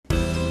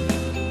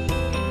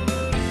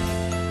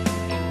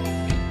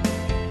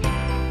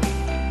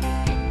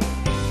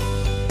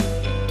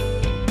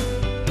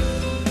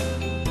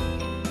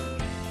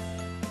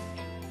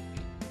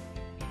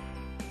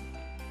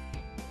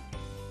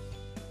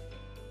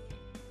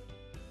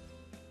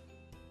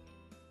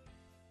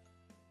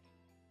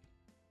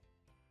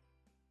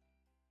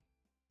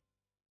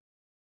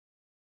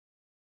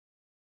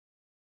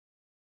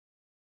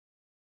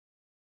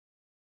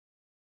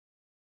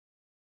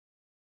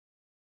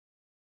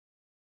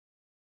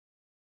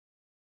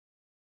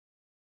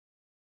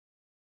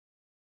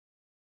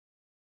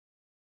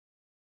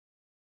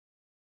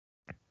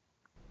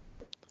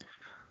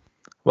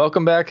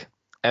Welcome back,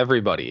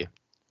 everybody,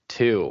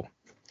 to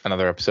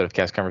another episode of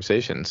Cast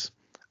Conversations.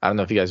 I don't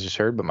know if you guys just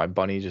heard, but my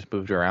bunny just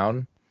moved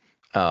around.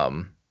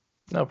 Um,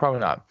 no, probably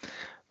not.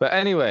 But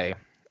anyway,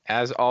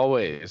 as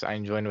always,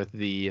 I'm joined with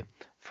the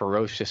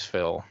ferocious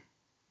Phil.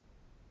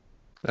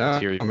 Oh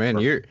Here, man,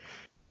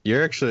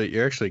 you're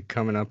actually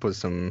coming up with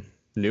some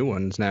new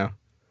ones now.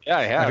 yeah,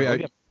 I I have. mean,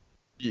 Look at,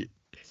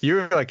 you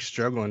were like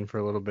struggling for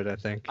a little bit, I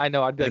think. I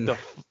know. I'd be like And the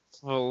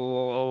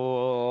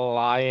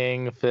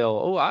flying Phil.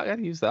 Oh, I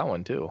gotta use that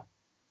one too.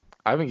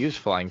 I haven't used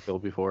flying Phil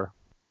before,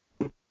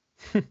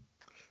 but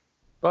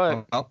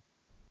well,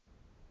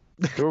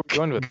 who are we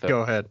going with go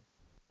Phil? ahead.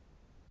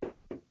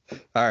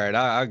 All right,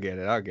 I'll get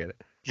it. I'll get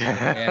it.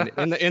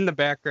 And in the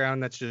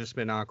background, that's just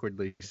been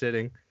awkwardly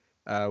sitting.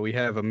 We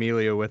have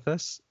Amelia with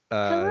us.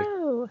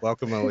 Hello.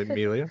 Welcome,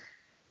 Amelia.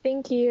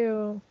 Thank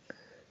you.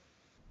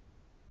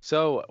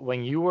 So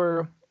when you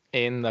were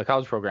in the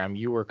college program,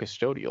 you were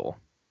custodial.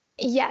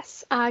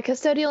 Yes,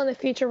 custodial in the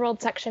Future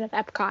World section of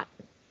Epcot.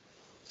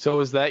 So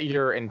is that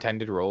your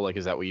intended role? Like,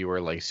 is that what you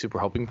were like super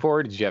hoping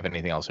for? Did you have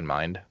anything else in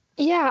mind?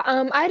 Yeah,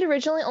 I had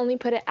originally only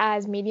put it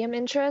as medium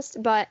interest,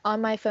 but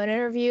on my phone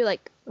interview,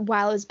 like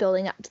while I was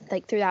building up,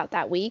 like throughout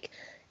that week,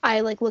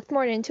 I like looked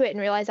more into it and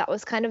realized that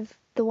was kind of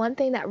the one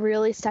thing that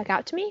really stuck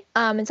out to me.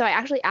 And so I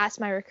actually asked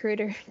my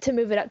recruiter to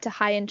move it up to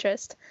high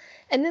interest,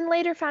 and then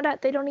later found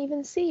out they don't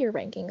even see your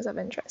rankings of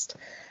interest.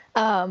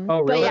 Oh,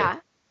 But really?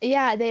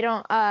 yeah, they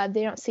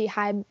don't see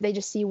high, they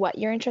just see what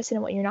you're interested in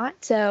and what you're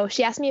not. So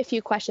she asked me a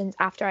few questions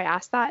after I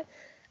asked that,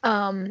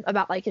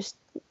 about like just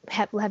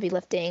heavy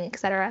lifting,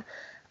 etc.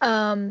 So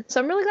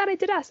I'm really glad I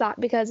did ask that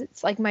because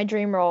it's like my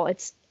dream role.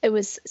 It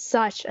was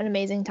such an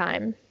amazing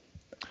time.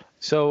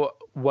 So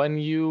when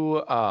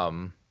you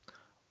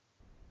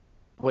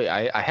wait,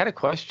 I had a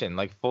question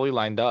like fully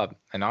lined up,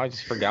 and now I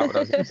just forgot what I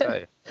was gonna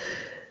say.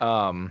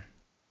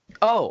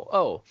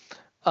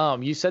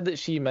 Um, you said that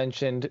she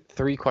mentioned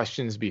three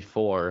questions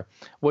before.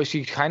 Was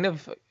she kind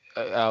of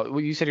well,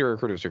 you said your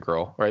recruiter was a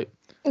girl, right?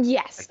 I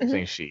Yes. keep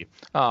saying she.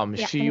 Yeah, her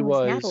She name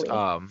was was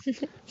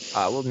Natalie.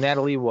 well,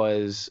 Natalie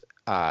was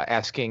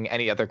asking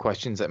any other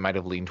questions that might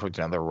have leaned towards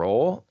another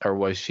role, or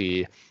was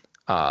she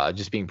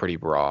just being pretty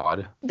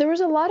broad? There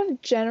was a lot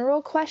of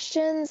general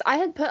questions. I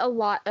had put a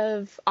lot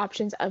of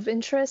options of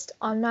interest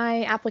on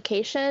my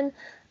application,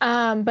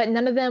 but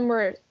none of them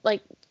were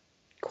like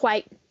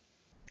quite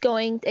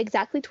going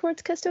exactly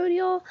towards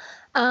custodial.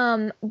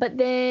 But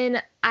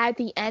then at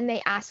the end,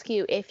 they ask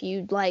you if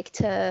you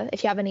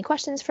have any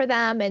questions for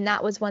them, and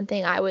that was one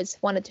thing I was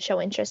wanted to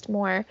show interest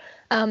more.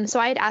 So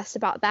I had asked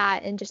about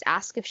that and just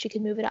asked if she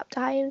could move it up to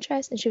high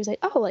interest, and she was like,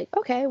 "Oh, like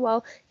okay,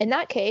 well, in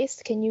that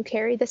case, can you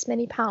carry this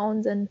many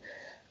pounds, and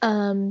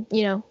can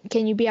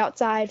you be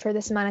outside for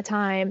this amount of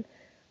time?"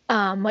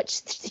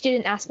 Which she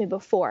didn't ask me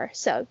before.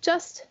 So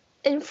just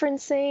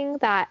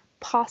inferencing that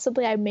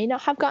possibly I may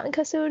not have gotten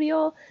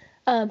custodial,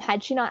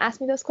 had she not asked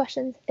me those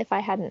questions if I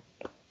hadn't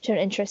shown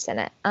interest in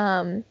it.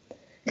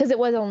 Because it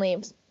was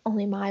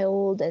only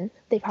mild, and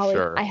I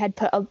Sure. had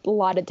put a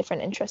lot of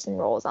different interests and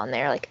roles on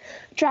there, like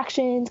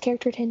attractions,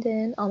 character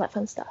attendant, all that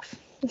fun stuff.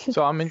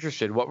 So I'm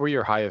interested. What were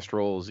your highest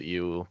roles that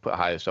you put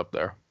highest up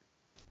there?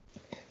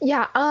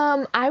 Yeah,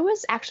 I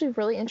was actually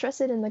really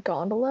interested in the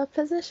gondola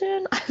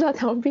position. I thought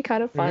that would be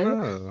kind of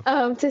fun,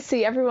 Oh. to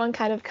see everyone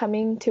kind of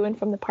coming to and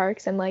from the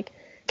parks and like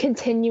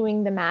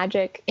continuing the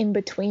magic in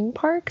between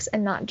parks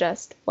and not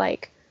just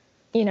like,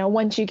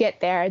 once you get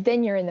there,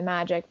 then you're in the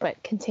magic,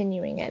 but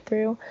continuing it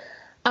through.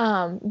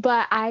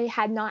 But I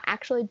had not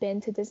actually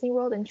been to Disney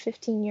World in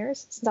 15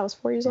 years since I was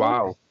 4 years old.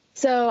 Wow.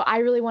 So I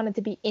really wanted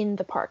to be in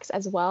the parks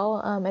as well,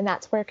 and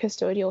that's where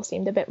custodial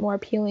seemed a bit more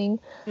appealing,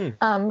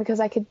 Hmm. because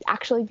I could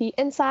actually be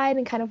inside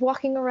and kind of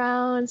walking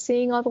around,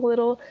 seeing all the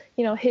little,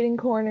 hidden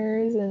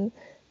corners, and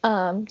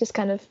just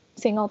kind of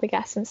seeing all the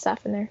guests and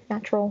stuff in their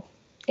natural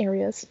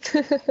areas.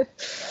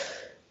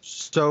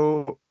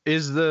 So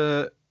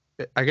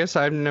I guess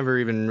I've never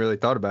even really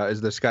thought about,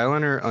 is the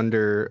Skyliner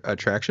under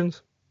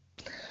attractions?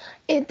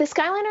 The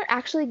Skyliner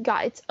actually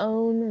got its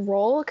own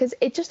role because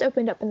it just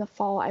opened up in the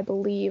fall, I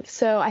believe.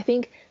 So I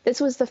think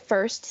this was the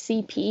first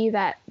CP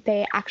that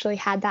they actually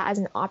had that as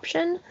an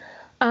option.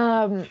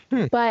 Hmm.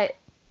 But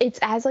it's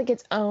as like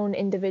its own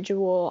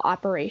individual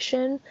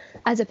operation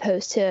as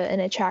opposed to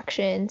an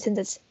attraction, since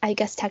it's, I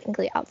guess,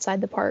 technically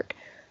outside the park.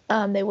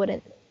 They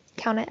wouldn't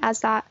count it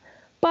as that.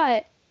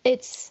 But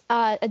it's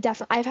a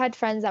definite. I've had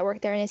friends that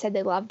work there and they said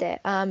they loved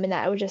it, and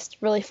that it was just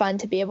really fun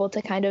to be able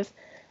to kind of,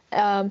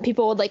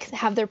 people would like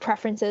have their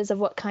preferences of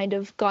what kind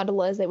of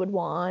gondolas they would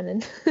want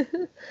and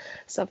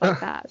stuff like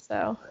that.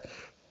 So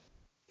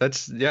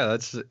That's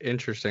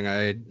interesting.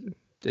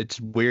 It's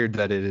weird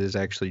that it is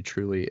actually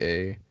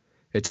truly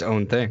its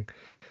own thing,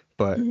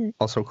 but mhm.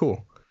 also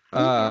cool.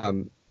 Yeah.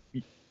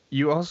 Y-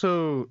 you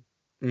also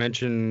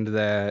mentioned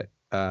that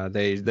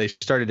they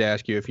started to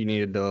ask you if you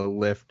needed to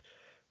lift,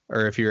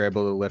 or if you were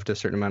able to lift a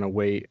certain amount of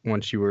weight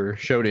once you were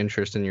showed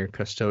interest in your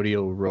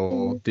custodial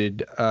role. Mhm.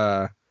 Did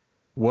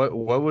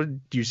what would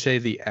you say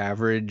the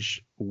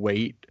average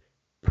weight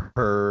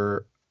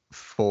per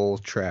full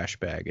trash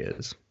bag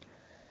is?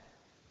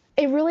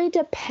 It really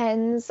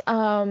depends.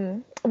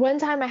 One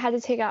time I had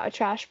to take out a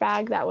trash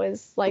bag that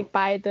was like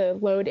by the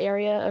load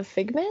area of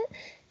Figment,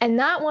 and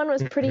that one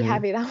was pretty Mhm.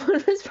 heavy. That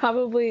one was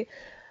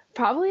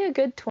probably a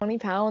good 20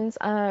 pounds.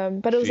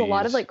 But it was a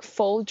lot of Jeez. like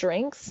full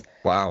drinks.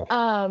 Wow.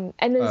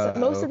 And then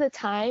most Uh, of the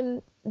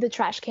time the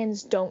trash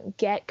cans don't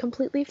get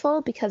completely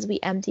full because we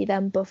empty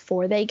them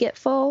before they get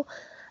full.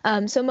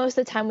 So most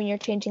of the time when you're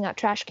changing out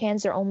trash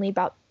cans, they're only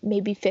about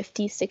maybe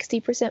 50,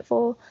 60%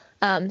 full.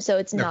 So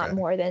it's not okay.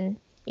 more than,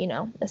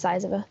 the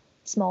size of a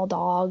small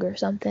dog or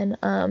something.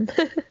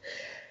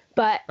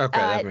 But Okay,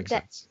 that makes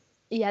sense.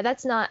 yeah,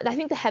 that's not, I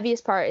think the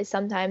heaviest part is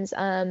sometimes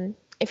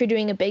if you're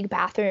doing a big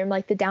bathroom,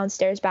 like the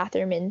downstairs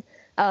bathroom in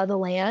the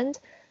land,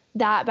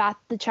 the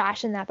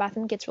trash in that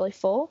bathroom gets really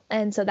full.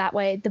 And so that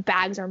way the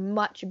bags are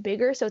much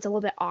bigger. So it's a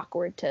little bit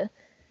awkward to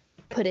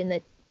put in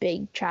the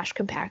big trash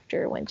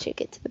compactor once you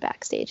get to the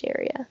backstage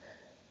area.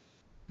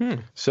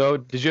 So,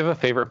 did you have a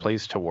favorite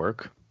place to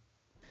work?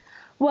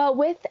 Well,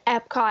 with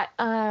Epcot,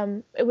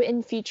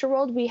 in Future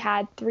World, we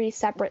had three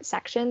separate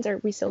sections, or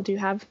we still do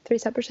have three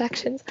separate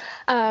sections.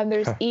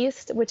 There's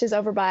East, which is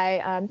over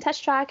by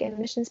Test Track and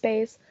Mission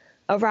Space,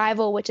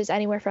 Arrival, which is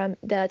anywhere from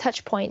the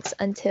touch points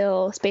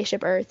until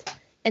Spaceship Earth,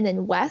 and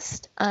then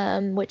West,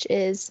 which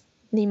is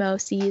Nemo,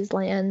 Seas,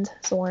 Land,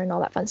 Soarin',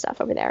 all that fun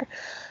stuff over there.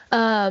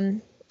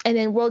 And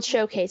then World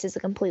Showcase is a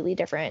completely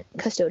different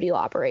custodial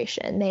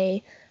operation.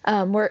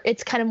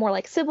 It's kind of more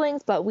like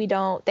siblings, but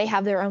they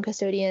have their own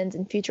custodians,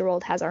 and Future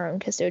World has our own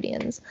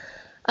custodians.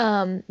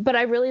 But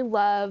I really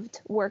loved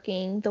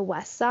working the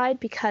west side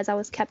because I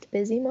was kept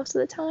busy most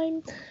of the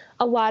time.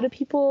 A lot of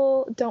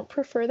people don't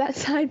prefer that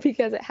side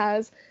because it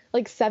has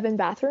like 7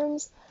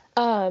 bathrooms.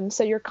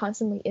 So you're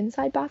constantly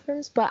inside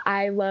bathrooms, but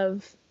I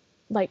love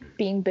like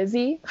being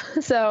busy.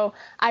 So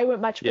I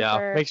would much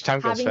prefer makes time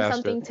goes having faster.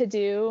 something to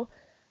do,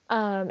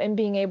 and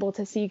being able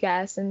to see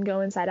guests and go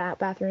inside out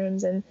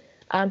bathrooms and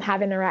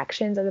have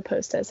interactions, as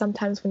opposed to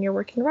sometimes when you're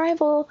working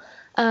Rival,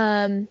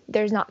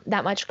 there's not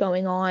that much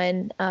going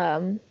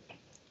on,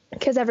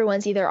 because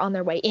everyone's either on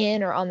their way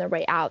in or on their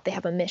way out. They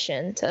have a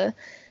mission to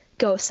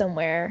go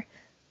somewhere,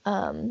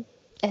 and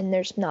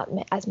there's not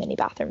as many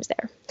bathrooms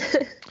there.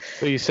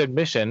 So you said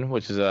Mission,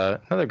 which is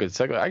another good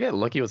segue. I get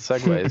lucky with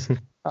segues.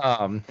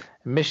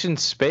 Mission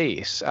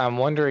Space. I'm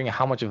wondering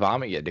how much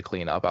vomit you had to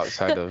clean up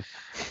outside of.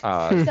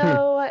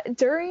 So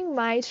during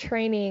my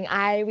training,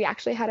 we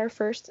actually had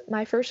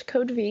my first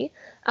Code V.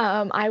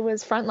 I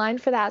was frontline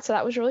for that, so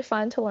that was really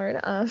fun to learn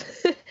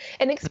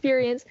and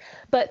experience.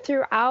 But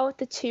throughout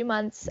the 2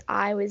 months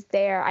I was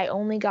there, I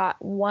only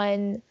got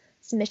one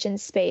Mission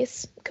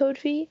Space Code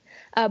V.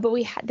 But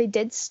they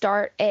did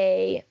start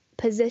a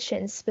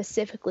position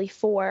specifically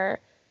for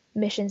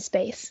Mission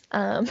Space,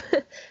 so that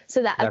a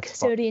That's fun.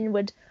 custodian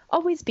would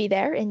always be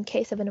there in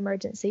case of an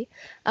emergency.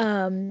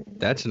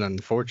 That's an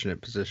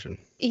unfortunate position.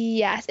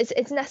 Yes,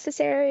 it's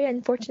necessary.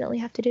 Unfortunately,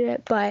 have to do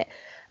it. But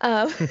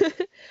I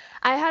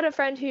had a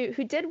friend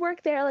who did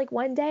work there like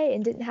one day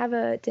and didn't have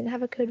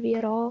a Code V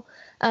at all.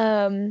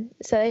 So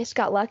they just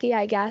got lucky,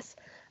 I guess.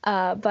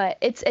 But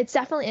it's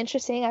definitely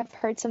interesting. I've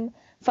heard some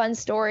fun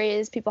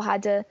stories. People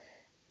had to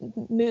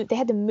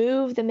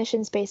move the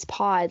Mission Space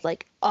pod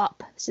like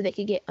up so they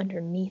could get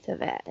underneath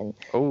of it, and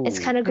it's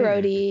kind of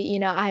grody.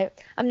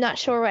 I'm not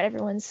sure what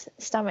everyone's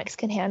stomachs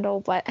can handle,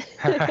 but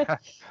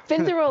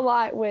been through a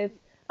lot with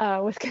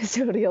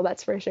custodial,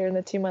 that's for sure, in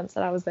the 2 months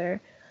that I was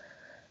there.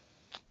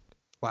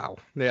 Wow.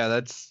 Yeah,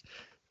 that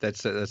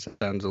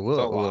sounds a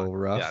little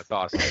rough. Yeah, it's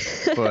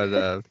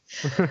awesome.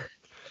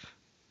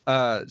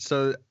 But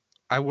so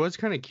I was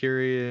kind of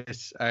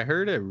curious. I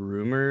heard a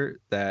rumor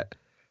that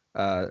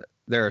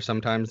there are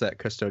sometimes that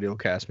custodial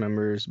cast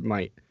members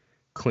might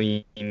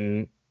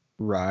clean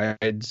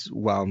rides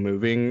while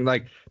moving,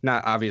 like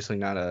not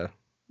a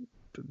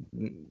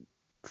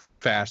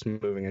fast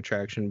moving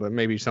attraction, but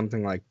maybe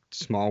something like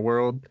Small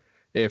World.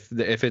 If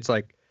it's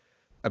like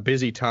a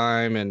busy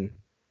time and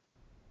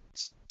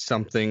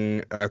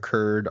something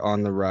occurred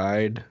on the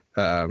ride,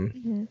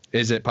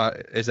 is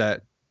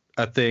that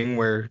a thing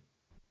where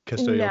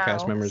custodial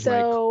cast members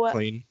might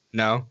clean?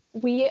 No.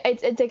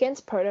 It's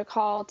against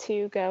protocol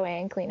to go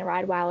and clean a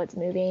ride while it's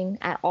moving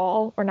at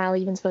all. We're not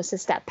even supposed to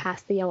step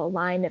past the yellow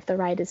line if the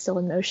ride is still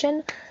in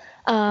motion.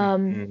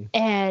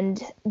 And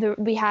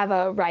we have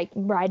a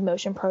ride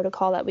motion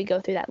protocol that we go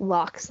through that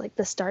locks like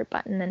the start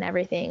button and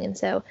everything. And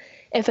so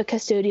if a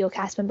custodial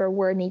cast member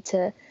were need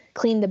to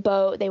clean the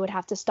boat, they would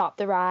have to stop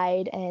the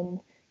ride and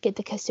get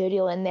the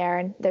custodial in there,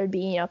 and there'd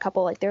be a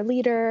couple like their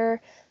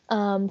leader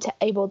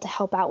able to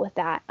help out with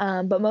that.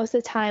 But most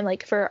of the time,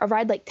 like for a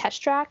ride like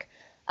Test Track,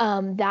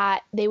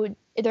 that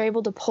they're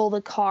able to pull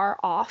the car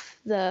off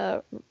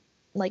the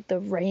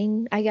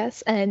ring, I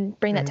guess, and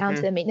bring that down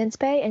to the maintenance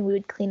bay, and we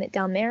would clean it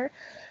down there.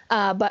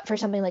 But for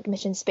something like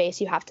Mission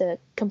Space, you have to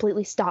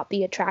completely stop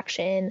the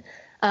attraction.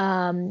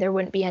 There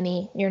wouldn't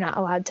be you're not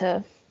allowed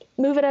to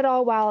move it at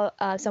all while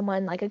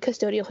someone like a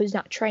custodial who's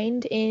not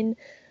trained in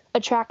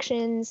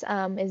attractions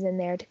is in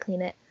there to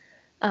clean it.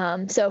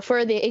 So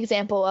for the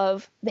example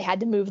of they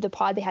had to move the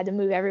pod, they had to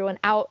move everyone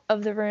out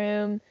of the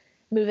room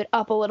move it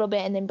up a little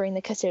bit, and then bring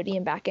the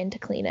custodian back in to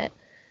clean it,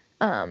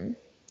 so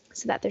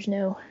that there's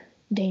no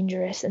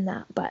dangerous in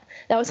that. But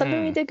that was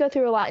something we did go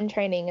through a lot in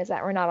training, is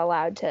that we're not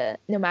allowed to,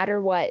 no matter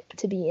what,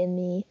 to be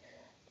in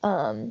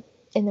the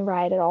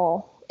ride at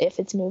all if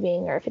it's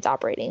moving or if it's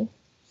operating.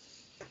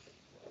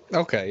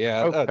 Okay,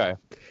 yeah. Okay.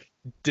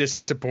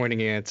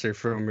 Disappointing answer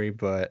from me,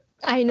 but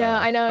I know.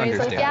 It's like,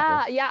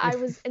 understandable.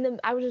 yeah.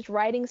 I was just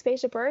riding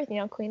Spaceship Earth,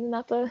 cleaning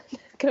up the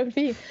Code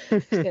V.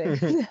 Just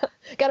kidding.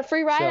 Got a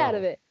free ride out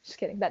of it. Just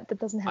kidding. That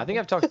doesn't happen. I think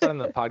I've talked about it on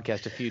the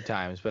podcast a few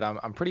times, but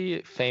I'm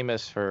pretty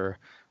famous for,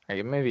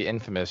 maybe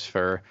infamous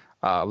for,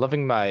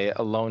 loving my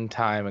alone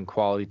time and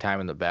quality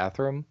time in the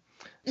bathroom.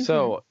 Mm-hmm.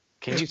 So,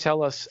 can you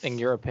tell us, in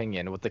your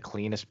opinion, what the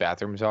cleanest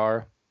bathrooms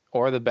are,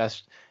 or the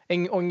best?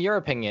 In your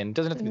opinion,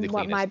 doesn't have to be the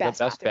cleanest. What my best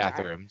the best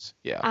bathrooms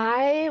Yeah.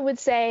 I would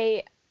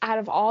say, out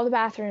of all the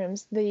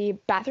bathrooms, the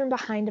bathroom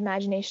behind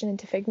Imagination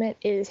into Figment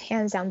is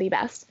hands down the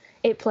best.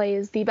 It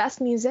plays the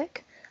best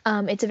music.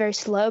 It's a very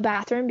slow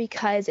bathroom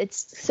because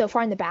it's so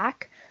far in the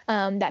back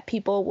that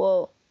people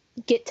will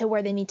get to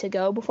where they need to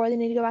go before they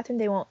need to go to the bathroom.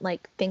 They won't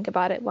think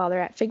about it while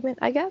they're at Figment,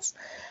 I guess.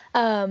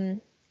 And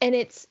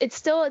it's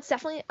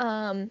definitely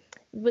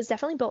was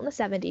definitely built in the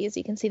 70s.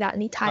 You can see that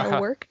in the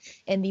tile work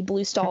and the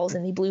blue stalls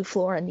and the blue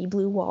floor and the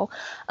blue wall.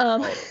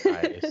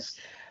 Nice.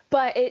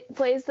 But it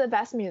plays the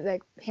best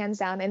music, hands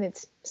down, and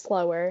it's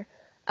slower.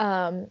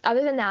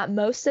 Other than that,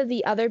 most of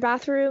the other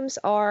bathrooms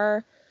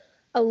are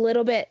a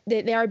little bit,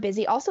 they are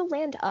busy. Also,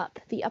 Land Up,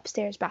 the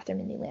upstairs bathroom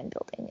in the Land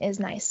building, is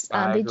nice.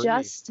 They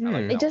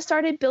just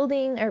started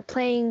building or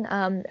playing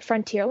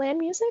Frontierland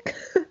music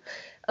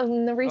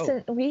in the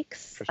recent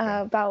weeks,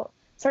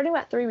 starting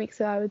about 3 weeks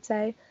ago, I would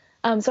say.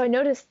 So I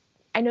noticed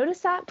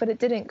that, but it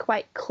didn't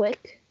quite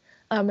click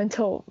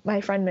until my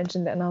friend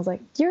mentioned it, and I was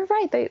like, "You're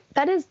right.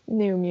 That is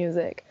new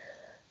music."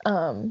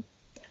 But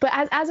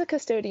as a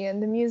custodian,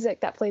 the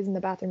music that plays in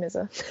the bathroom is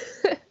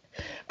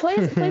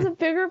plays a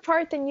bigger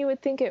part than you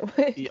would think it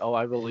would. Oh,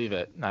 I believe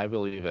it.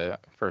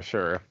 For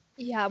sure.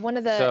 Yeah, one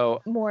of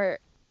the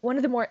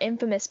more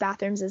infamous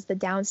bathrooms is the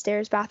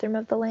downstairs bathroom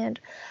of the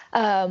Land,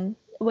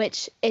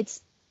 which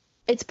it's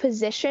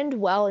positioned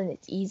well and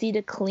it's easy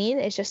to clean.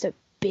 It's just a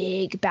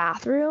big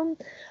bathroom,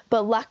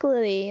 but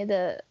luckily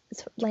the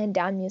Land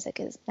Down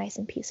music is nice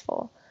and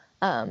peaceful.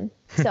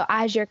 So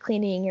as you're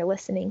cleaning, you're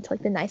listening to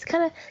the nice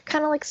kind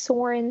of like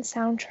Soarin'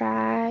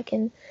 soundtrack,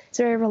 and it's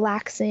very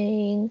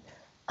relaxing.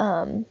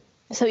 So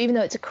even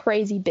though it's a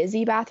crazy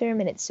busy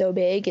bathroom and it's so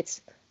big,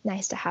 it's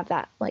nice to have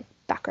that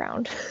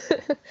background.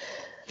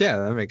 Yeah,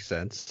 that makes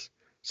sense.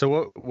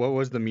 So what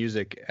was the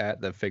music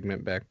at the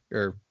Figment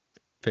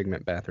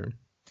bathroom?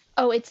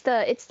 Oh, it's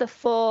the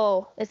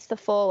full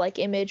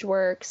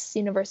ImageWorks,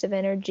 Universe of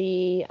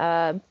Energy,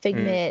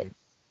 Figment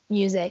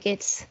music.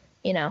 It's,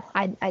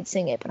 I'd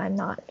sing it, but I'm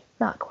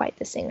not quite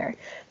the singer.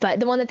 But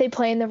the one that they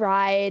play in the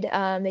ride,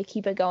 they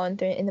keep it going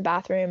through in the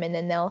bathroom, and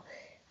then they'll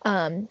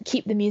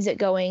keep the music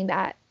going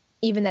that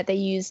they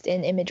used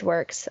in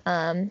ImageWorks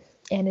and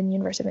in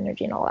Universe of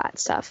Energy and all that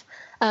stuff.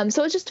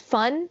 So it's just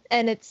fun,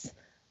 and it's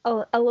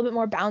a little bit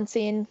more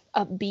bouncy and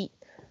upbeat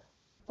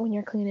when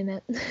you're cleaning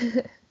it.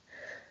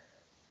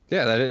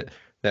 Yeah,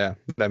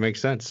 that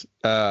makes sense.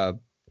 So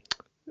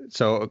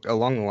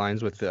along the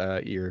lines with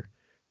your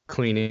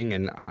cleaning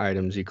and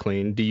items you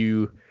clean,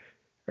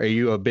 are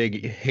you a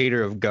big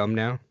hater of gum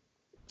now?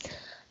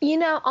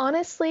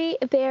 Honestly,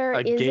 there is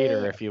a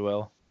gator, if you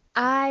will.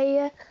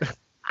 I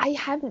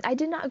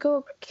did not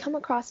come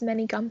across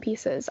many gum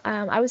pieces.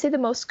 I would say the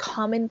most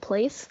common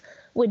place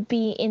would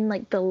be in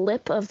the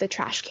lip of the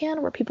trash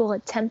can, where people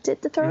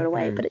attempted to throw it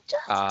away, but it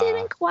just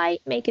didn't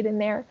quite make it in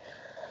there.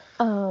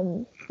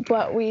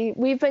 But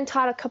we've been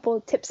taught a couple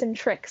of tips and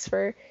tricks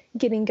for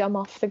getting gum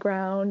off the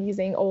ground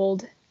using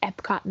old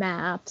Epcot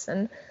maps,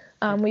 and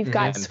we've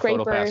got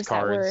scrapers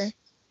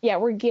that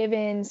we're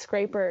given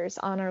scrapers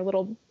on our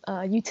little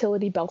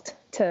utility belt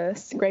to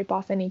scrape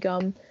off any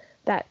gum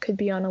that could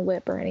be on a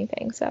lip or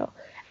anything. So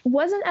it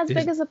wasn't as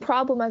big as a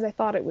problem as I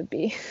thought it would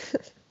be.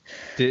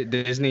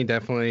 Disney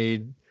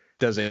definitely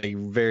does a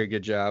very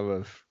good job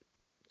of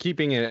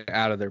keeping it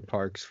out of their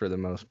parks for the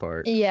most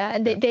part. Yeah,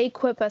 and they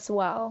equip us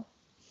well.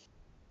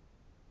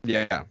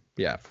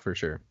 Yeah, for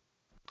sure.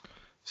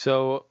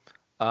 So,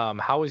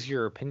 how was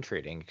your pin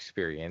trading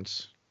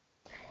experience?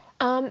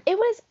 It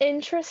was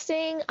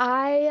interesting.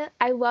 I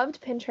loved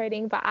pin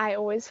trading, but I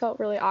always felt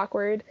really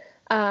awkward,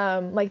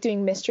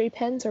 doing mystery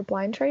pins or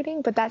blind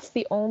trading. But that's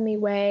the only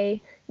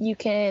way you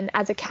can,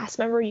 as a cast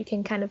member, you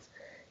can kind of,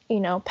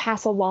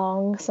 pass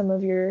along some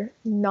of your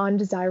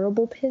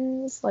non-desirable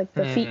pins, like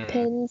the feet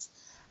pins,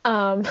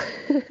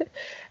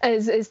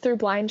 is through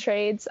blind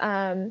trades.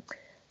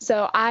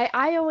 So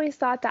I always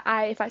thought that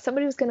if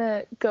somebody was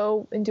gonna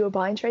go and do a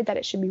blind trade, that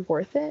it should be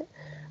worth it.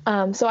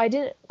 So I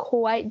didn't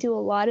quite do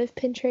a lot of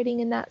pin trading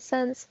in that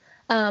sense,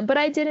 but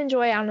I did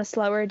enjoy on a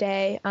slower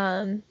day.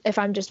 If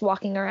I'm just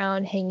walking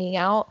around, hanging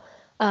out,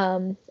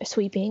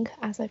 sweeping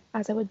as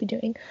I would be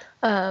doing.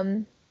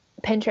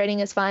 Pin trading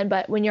is fun,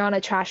 but when you're on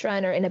a trash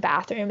run or in a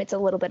bathroom, it's a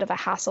little bit of a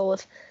hassle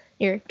if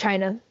you're trying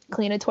to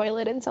clean a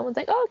toilet and someone's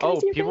like, "Oh, can I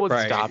see your people pins?" would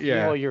Right, stop you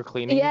yeah. while you're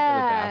cleaning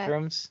Yeah. the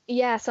bathrooms.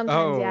 Yeah,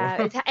 sometimes, Oh.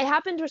 yeah. It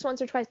happened just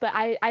once or twice, but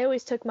I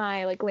always took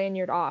my like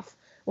lanyard off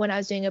when I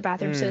was doing a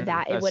bathroom so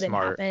that it That's wouldn't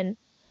smart. happen.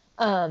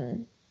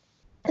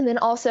 And then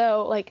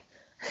also like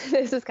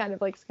this is kind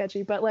of like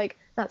sketchy, but like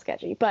not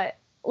sketchy, but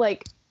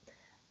like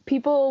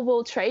people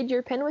will trade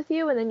your pin with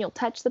you and then you'll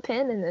touch the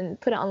pin and then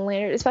put it on the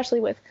lanyard, especially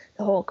with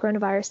the whole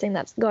coronavirus thing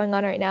that's going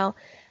on right now.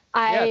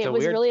 I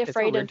was really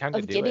afraid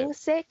of getting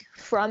sick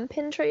from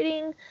pin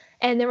trading.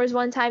 And there was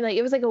one time, like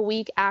it was like a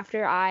week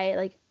after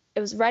it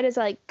was right as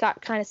I like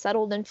got kind of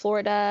settled in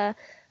Florida,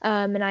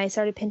 and I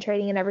started pin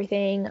trading and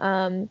everything.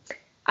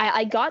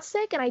 I got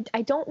sick, and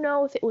I don't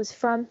know if it was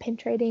from pin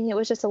trading. It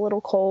was just a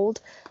little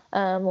cold,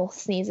 little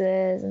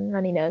sneezes and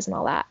runny nose and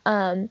all that.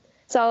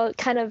 So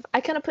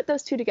I kind of put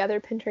those two together,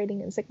 pin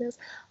trading and sickness.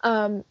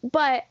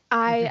 But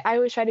I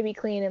always try to be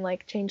clean and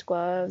like change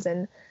gloves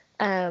and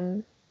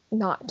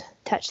not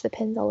touch the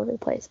pins all over the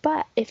place.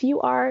 But if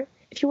you are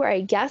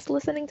a guest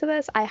listening to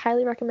this, I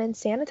highly recommend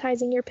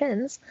sanitizing your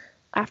pins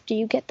after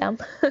you get them.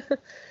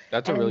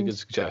 That's a really good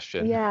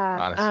suggestion. Yeah.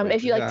 Honestly.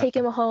 If you like take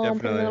them home,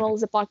 put them in a definitely.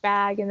 little Ziploc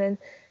bag, and then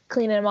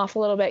cleaning them off a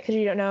little bit because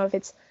you don't know if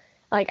it's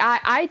like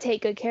I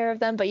take good care of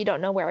them, but you don't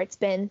know where it's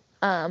been.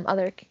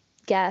 Other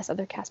guests,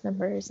 other cast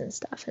members, and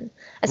stuff, and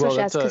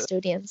especially as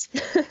custodians.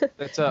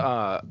 That's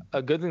a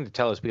good thing to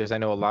tell us because I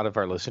know a lot of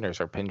our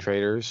listeners are pin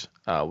traders.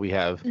 We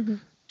have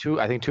two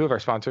of our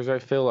sponsors, I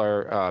feel,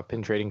 are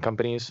pin trading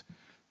companies.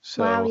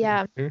 So, wow,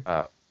 yeah.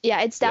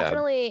 Yeah, it's yeah.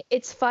 definitely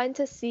it's fun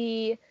to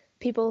see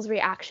people's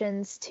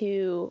reactions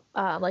to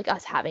like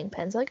us having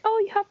pins. Like,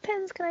 oh, you have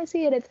pins, can I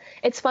see it?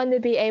 It's fun to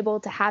be able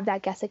to have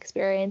that guest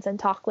experience and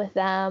talk with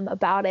them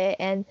about it,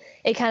 and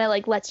it kind of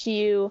like lets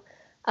you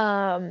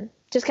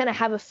just kind of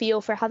have a feel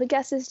for how the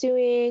guest is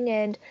doing,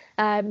 and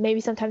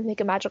maybe sometimes make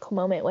a magical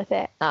moment with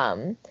it.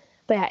 But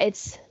yeah,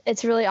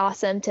 it's really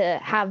awesome to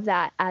have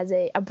that as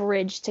a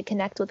bridge to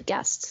connect with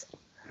guests.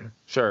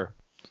 Sure.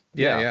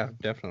 Yeah,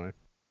 definitely.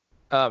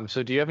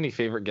 So do you have any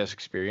favorite guest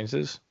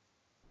experiences?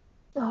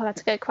 Oh,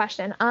 that's a good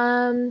question.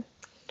 I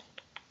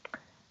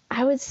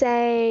would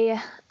say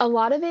a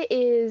lot of it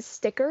is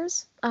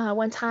stickers.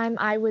 One time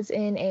I was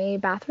in a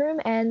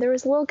bathroom and there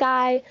was a little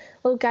guy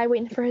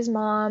waiting for his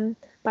mom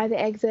by the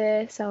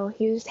exit. So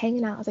he was just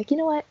hanging out. I was like, you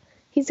know what?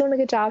 He's doing a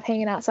good job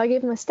hanging out. So I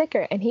gave him a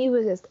sticker and he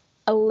was just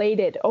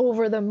elated,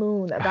 over the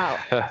moon about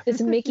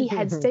this Mickey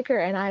head sticker.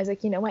 And I was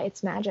like, you know what?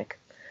 It's magic.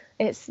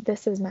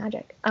 This is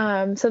magic.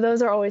 So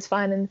those are always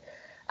fun.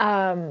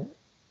 And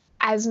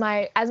as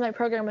my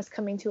program was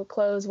coming to a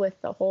close with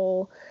the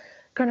whole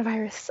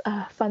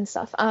coronavirus fun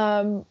stuff,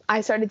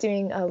 I started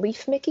doing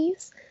leaf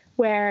Mickeys,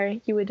 where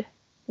you would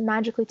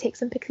magically take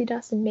some pixie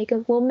dust and make a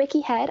little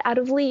Mickey head out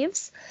of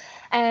leaves.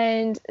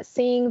 And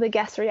seeing the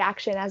guest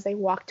reaction as they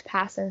walked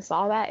past and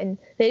saw that, and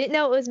they didn't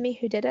know it was me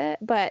who did it,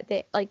 but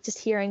they like just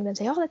hearing them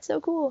say, "Oh, that's so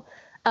cool."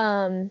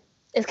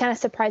 It kind of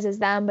surprises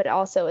them, but it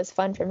also is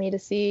fun for me to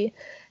see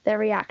their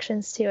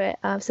reactions to it.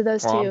 So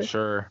those two, I'm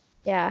sure.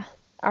 Yeah,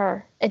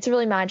 it's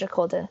really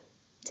magical to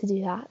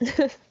do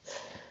that.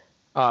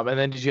 And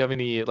then did you have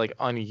any like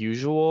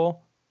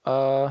unusual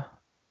guest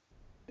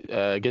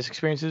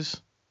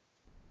experiences?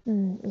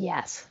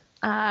 Yes.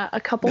 A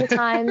couple of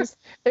times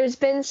there's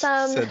been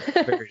some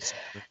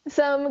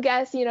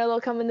guests, they'll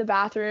come in the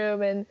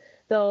bathroom and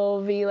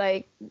they'll be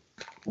like,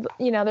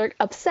 they're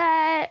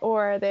upset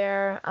or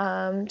they're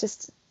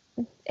just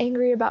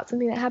angry about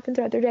something that happened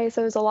throughout their day.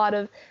 So there's a lot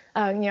of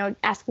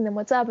asking them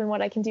what's up and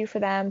what I can do for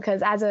them,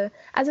 because as a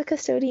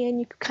custodian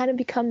you kind of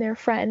become their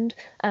friend.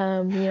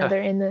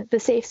 They're in the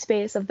safe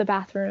space of the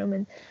bathroom,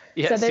 and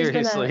yeah, so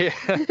there's seriously.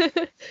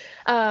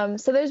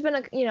 so there's been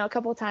a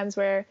couple of times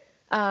where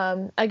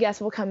a guest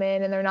will come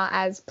in and they're not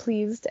as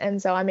pleased,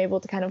 and so I'm able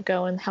to kind of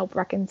go and help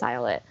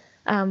reconcile it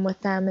with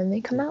them, and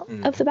they come out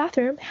of the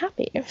bathroom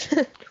happy,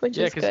 which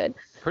is good.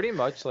 Pretty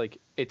much like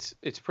it's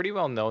pretty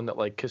well known that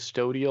like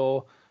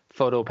custodial,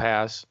 photo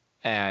pass,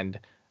 and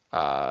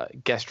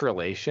guest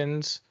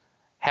relations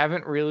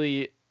haven't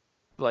really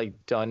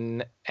like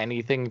done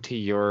anything to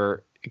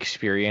your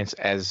experience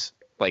as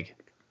like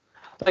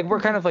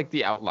we're kind of like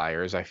the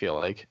outliers, I feel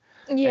like.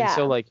 Yeah. And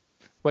so like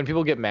when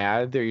people get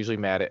mad, they're usually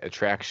mad at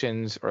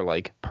attractions or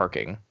like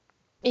parking.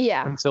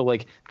 Yeah. And so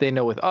like they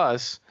know with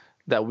us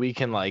that we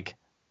can like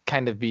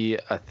kind of be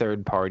a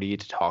third party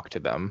to talk to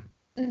them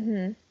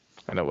in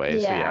a way.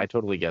 Yeah. So yeah, I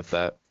totally get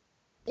that.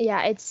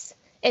 Yeah, it's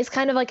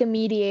kind of like a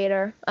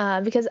mediator,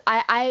 because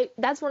I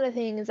that's one of the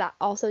things that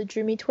also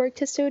drew me toward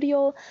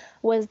custodial,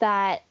 was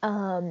that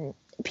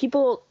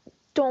people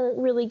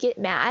don't really get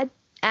mad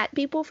at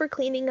people for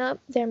cleaning up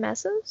their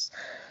messes.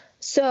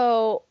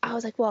 So I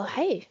was like, well,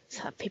 hey,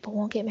 people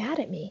won't get mad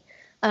at me.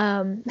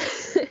 And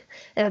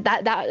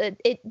that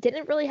it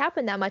didn't really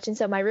happen that much. And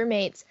so my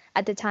roommates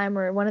at the time,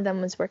 were one of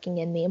them was working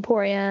in the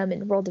Emporium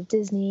and World of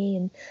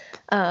Disney,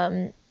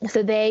 and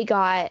so they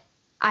got,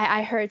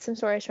 I heard some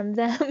stories from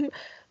them.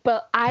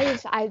 But I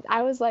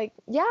was like,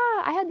 yeah,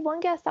 I had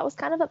one guest that was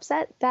kind of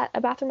upset that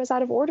a bathroom was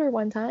out of order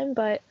one time,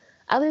 but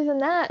other than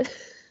that,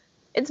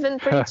 it's been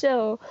pretty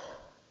chill.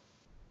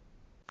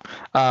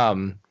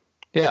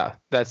 Yeah,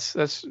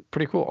 that's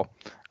pretty cool.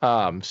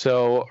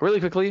 So really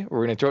quickly,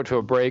 we're gonna throw it to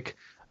a break.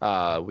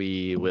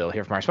 We will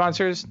hear from our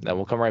sponsors, then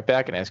we'll come right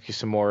back and ask you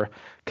some more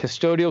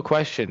custodial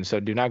questions. So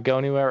do not go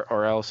anywhere,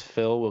 or else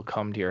Phil will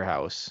come to your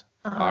house.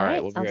 All All right,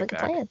 right, we'll be sounds right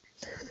like a back.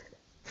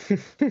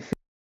 plan.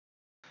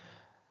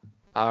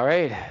 All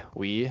right,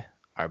 we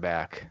are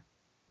back.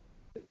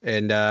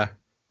 And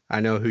I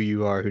know who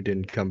you are who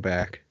didn't come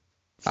back.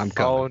 I'm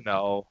coming. Oh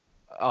no.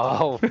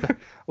 Oh,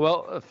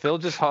 well, Phil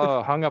just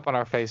hung up on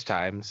our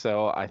FaceTime,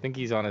 so I think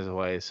he's on his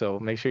way. So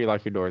make sure you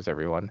lock your doors,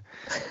 everyone.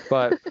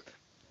 But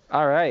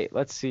all right,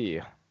 let's see.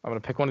 I'm gonna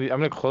pick one of these. I'm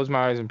gonna close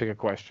my eyes and pick a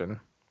question.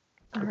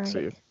 All Let's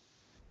right. see.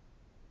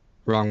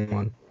 Wrong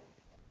one.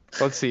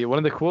 Let's see. One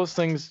of the coolest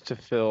things to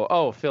Phil.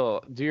 Oh,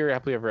 Phil, do your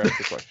happily ever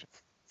after question.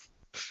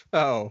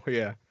 Oh,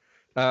 yeah.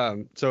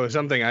 So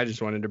something I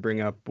just wanted to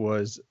bring up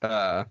was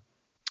so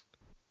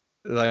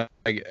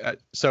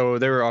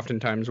there were often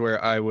times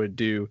where I would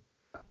do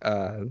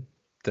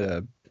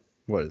the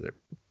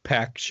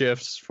pack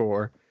shifts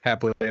for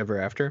happily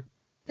ever after.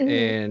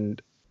 Mhm.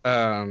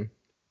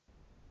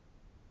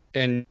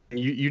 And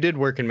you did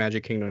work in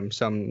Magic Kingdom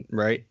some,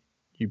 right?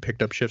 You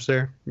picked up shifts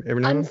there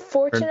every now and then?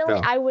 Unfortunately,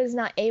 no? I was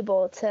not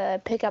able to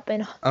pick up in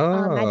Magic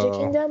Oh.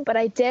 Kingdom, but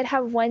I did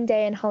have one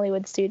day in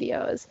Hollywood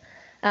Studios.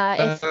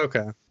 If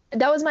Okay.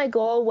 that was my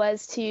goal,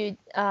 was to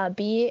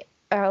be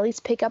or at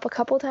least pick up a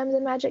couple times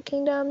in Magic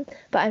Kingdom,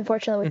 but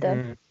unfortunately with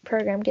the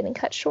program getting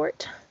cut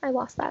short, I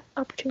lost that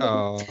opportunity.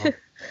 Oh, that's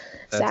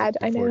Sad,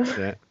 I know.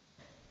 unfortunate.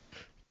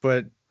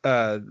 But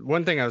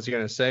one thing I was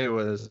gonna say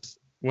was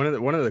one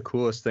of the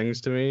coolest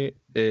things to me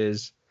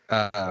is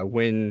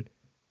when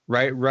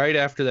right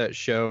after that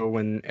show,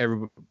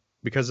 when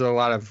because a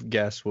lot of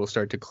guests will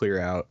start to clear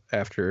out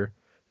after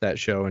that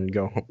show and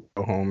go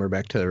home or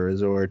back to the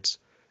resorts,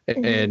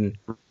 and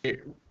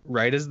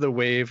right as the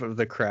wave of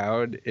the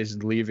crowd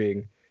is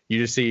leaving, you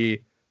just see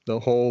the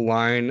whole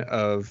line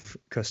of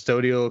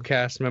custodial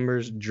cast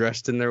members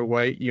dressed in their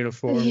white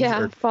uniforms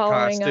or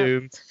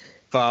costumes,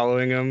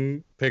 following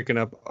them, picking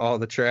up all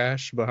the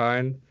trash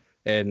behind.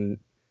 And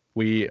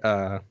we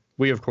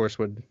of course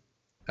would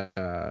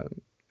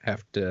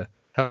have to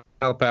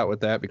help out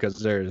with that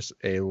because there's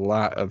a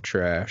lot of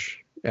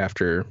trash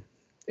after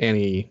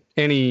any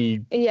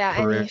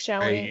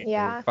showing,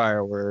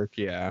 firework,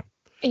 yeah.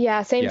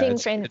 Yeah, same thing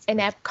it's in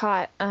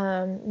Epcot.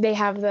 They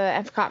have the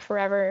Epcot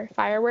Forever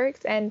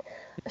fireworks, and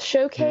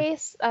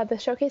Showcase. The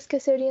Showcase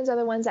custodians are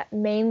the ones that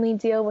mainly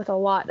deal with a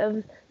lot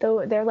of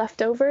their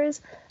leftovers.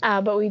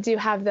 But we do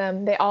have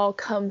them. They all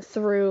come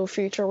through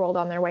Future World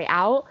on their way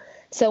out.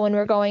 So when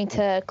we're going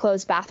to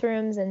close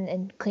bathrooms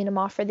and clean them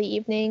off for the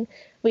evening,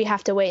 we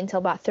have to wait until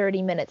about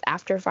 30 minutes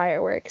after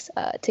fireworks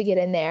to get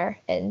in there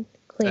and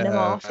clean them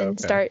off and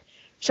start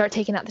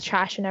taking out the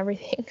trash and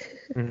everything.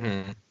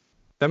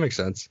 That makes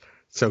sense.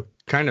 So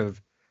kind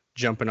of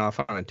jumping off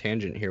on a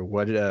tangent here,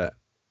 what are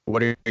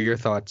your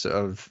thoughts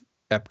of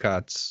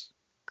Epcot's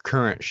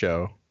current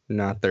show?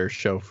 Not their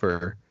show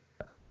for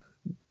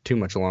too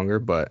much longer,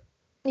 but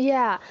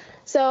yeah.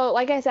 So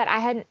like I said, I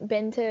hadn't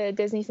been to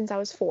Disney since I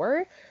was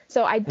 4,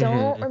 so I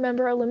don't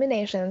remember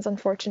Illuminations,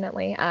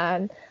 unfortunately.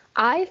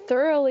 I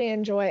thoroughly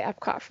enjoy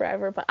Epcot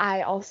Forever, but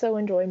I also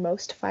enjoy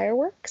most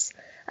fireworks.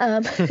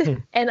 And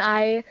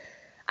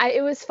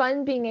it was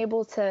fun being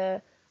able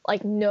to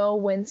like know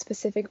when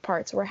specific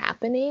parts were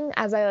happening,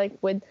 as I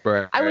would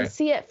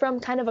see it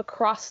from kind of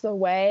across the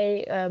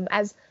way,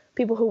 as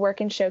people who work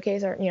in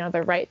Showcase are,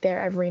 they're right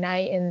there every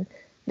night and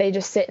they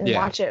just sit and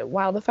watch it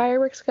while the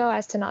fireworks go,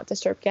 as to not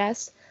disturb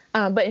guests.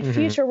 But in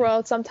Future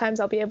World, sometimes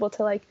I'll be able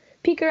to like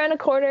peek around a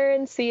corner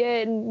and see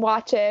it and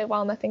watch it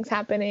while nothing's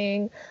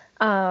happening.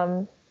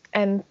 And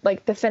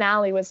like the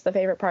finale was the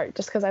favorite part,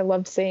 just because I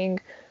loved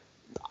seeing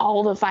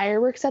all the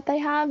fireworks that they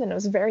have, and it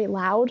was very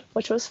loud,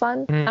 which was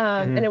fun.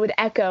 And it would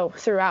echo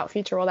throughout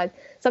Future World.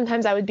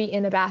 Sometimes I would be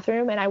in a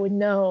bathroom and I would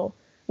know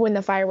when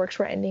the fireworks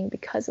were ending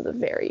because of the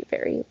very,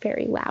 very,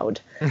 very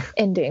loud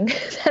ending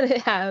that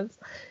it has.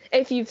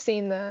 If you've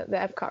seen the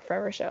Epcot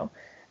Forever show,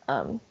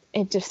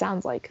 it just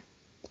sounds like,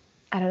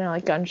 I don't know,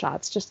 like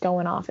gunshots just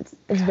going off. It's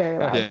very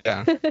loud.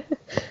 Yeah.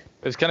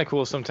 It was kind of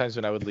cool sometimes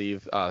when I would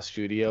leave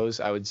studios,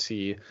 I would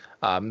see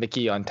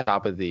Mickey on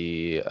top of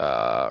the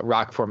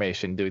rock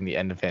formation doing the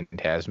end of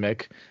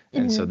Fantasmic.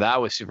 And so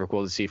that was super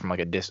cool to see from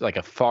like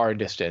a far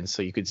distance,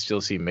 so you could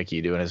still see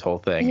Mickey doing his whole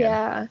thing.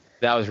 Yeah. And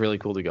that was really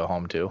cool to go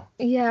home to.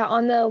 Yeah,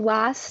 on the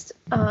last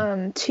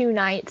 2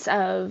 nights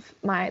of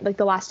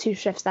the last 2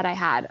 shifts that I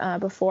had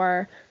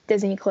before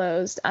Disney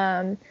closed,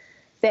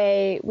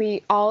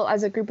 we all,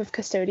 as a group of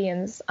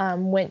custodians,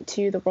 went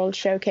to the World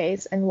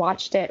Showcase and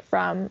watched it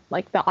from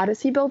like the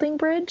Odyssey Building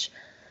Bridge.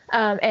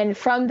 And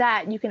from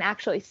that, you can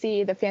actually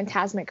see the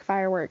Fantasmic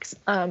fireworks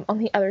on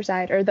the other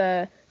side, or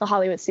the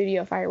Hollywood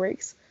Studio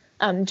fireworks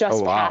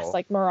past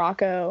like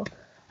Morocco,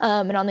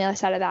 and on the other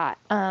side of that,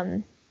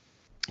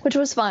 which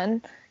was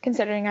fun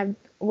considering I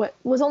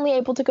was only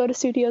able to go to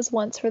studios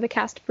once for the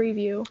cast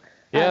preview.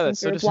 Yeah, that's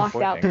so blocked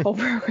out the whole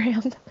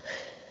program.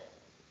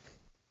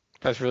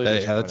 That's really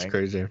disappointing. That's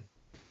crazy.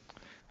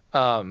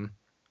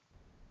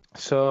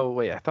 So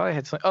wait, I thought I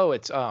had something. Oh,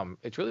 it's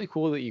really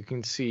cool that you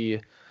can see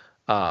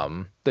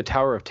the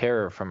Tower of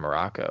Terror from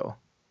Morocco.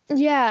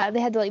 Yeah, they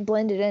had to like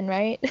blend it in,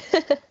 right?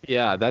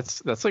 Yeah,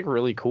 that's like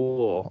really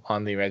cool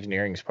on the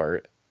Imagineering's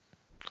part.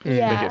 Make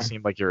Yeah. it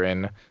seem like you're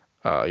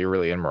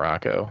really in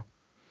Morocco.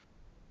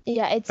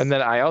 Yeah, And it's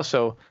then I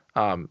also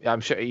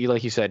I'm sure you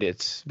like you said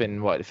it's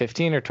been what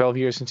 15 or 12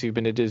 years since you've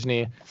been to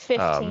Disney.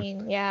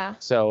 15. Yeah.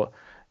 So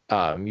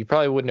you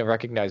probably wouldn't have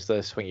recognized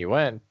this when you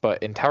went,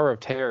 but in Tower of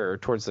Terror,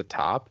 towards the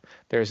top,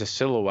 there's a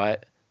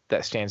silhouette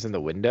that stands in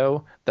the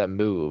window that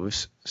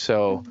moves.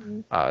 So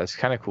Mhm. it's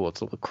kind of cool. It's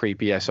a little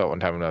creepy. I saw it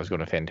one time when I was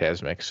going to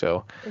Fantasmic.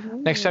 So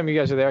next time Ooh, you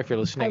guys are there, if you're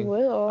I listening,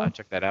 will.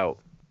 check that out.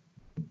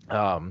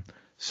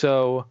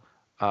 So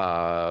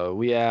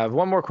we have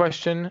one more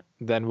question,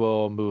 then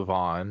we'll move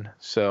on.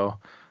 So,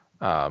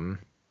 Phil,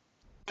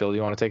 do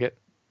you want to take it?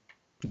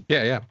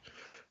 Yeah,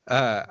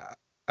 yeah.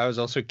 I was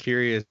also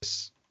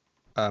curious,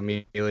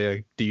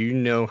 Amelia, do you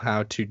know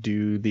how to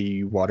do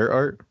the water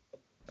art?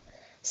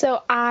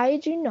 So I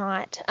do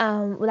not.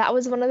 That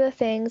was one of the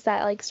things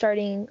that like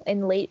starting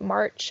in late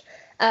March,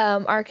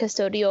 our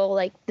custodial,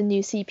 like the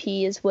new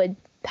CPs would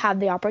have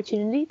the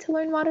opportunity to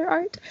learn water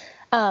art.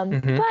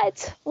 Mm-hmm.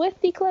 But with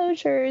the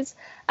closures,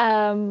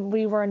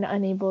 we were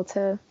unable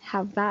to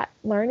have that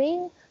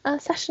learning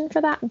session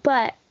for that.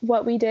 But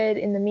what we did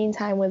in the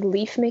meantime was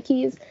leaf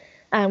Mickeys,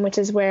 which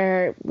is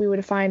where we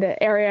would find an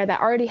area that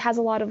already has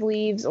a lot of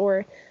leaves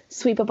or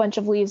sweep a bunch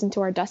of leaves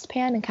into our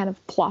dustpan and kind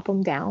of plop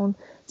them down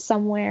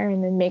somewhere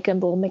and then make a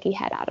little Mickey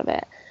head out of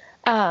it.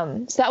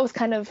 So that was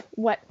kind of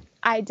what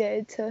I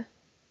did to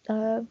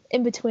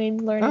in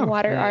between learning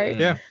water art.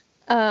 Yeah.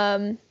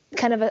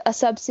 Kind of a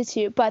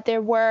substitute, but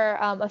there were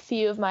a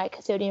few of my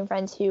custodian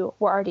friends who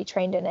were already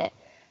trained in it,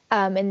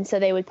 and so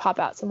they would pop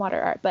out some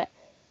water art. But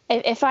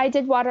if I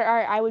did water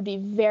art, I would be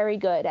very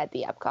good at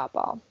the Epcot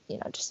ball. You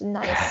know, just a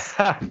nice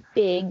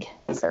big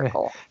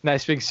circle.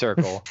 Nice big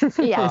circle.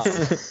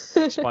 Yes.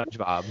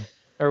 SpongeBob.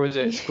 Or was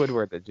it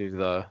Squidward that did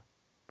the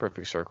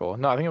perfect circle?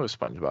 No, I think it was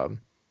SpongeBob.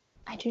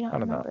 I do not I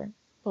don't know. remember.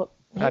 Well,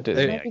 Not maybe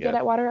Disney, might I be guess. good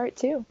at water art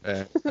too.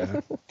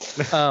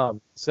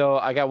 So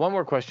I got one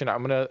more question. I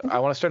want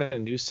to start a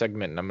new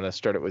segment, and I'm gonna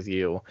start it with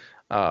you.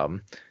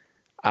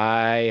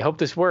 I hope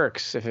this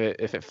works. If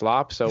it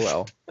flops, oh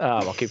well.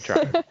 I'll keep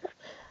trying.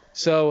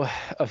 So,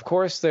 of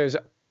course, there's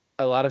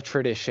a lot of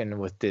tradition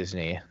with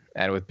Disney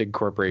and with big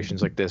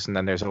corporations like this, and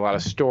then there's a lot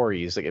of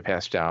stories that get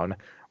passed down.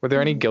 Were there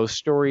any ghost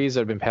stories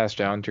that have been passed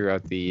down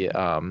throughout the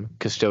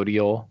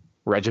custodial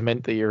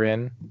regiment that you're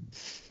in?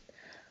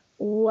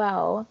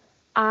 Well,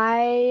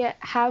 I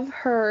have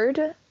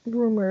heard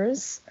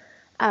rumors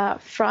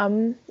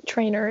from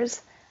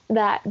trainers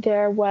that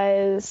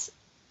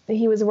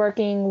he was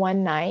working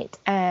one night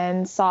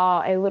and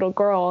saw a little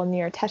girl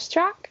near test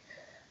track.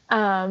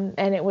 And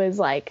it was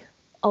like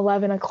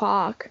 11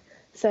 o'clock.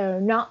 So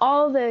not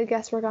all the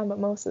guests were gone, but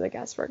most of the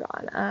guests were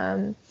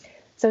gone.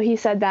 So he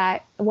said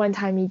that one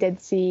time he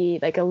did see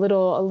like a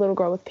little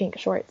girl with pink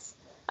shorts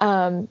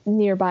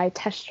nearby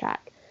test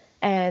track.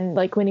 And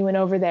like when he went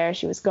over there,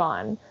 she was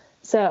gone.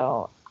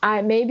 So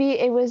maybe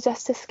it was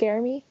just to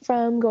scare me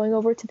from going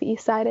over to the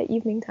east side at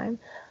evening time.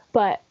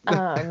 But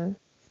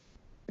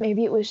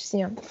maybe it was just,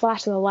 the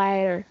flash of the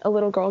light or a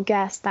little girl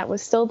guest that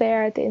was still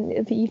there at the end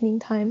of the evening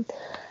time.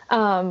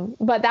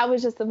 But that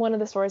was just one of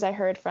the stories I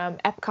heard from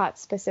Epcot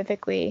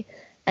specifically.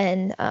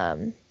 And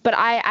but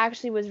I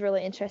actually was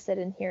really interested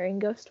in hearing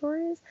ghost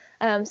stories.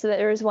 So that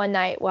there was one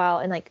night while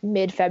in like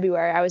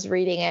mid-February, I was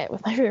reading it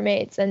with my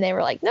roommates, and they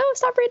were like, "No,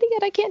 stop reading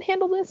it! I can't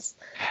handle this."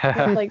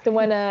 Like the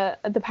one,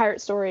 the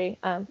pirate story,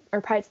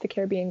 or Pirates of the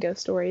Caribbean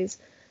ghost stories,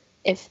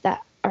 if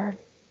that are,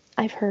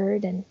 I've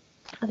heard and.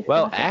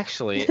 Well,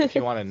 actually, if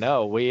you want to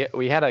know,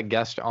 we had a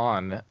guest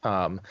on,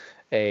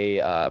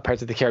 a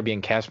Pirates of the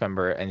Caribbean cast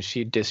member, and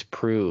she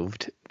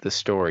disproved the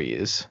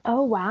stories.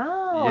 Oh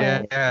wow!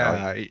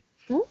 Yeah.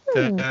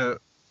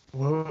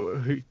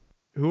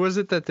 Who was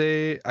it that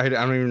I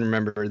don't even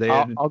remember.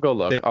 I'll go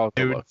look.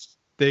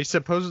 They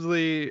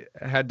supposedly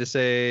had to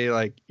say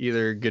like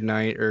either good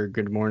night or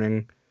good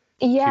morning.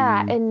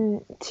 Yeah,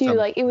 and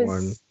like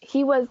someone.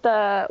 he was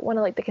the one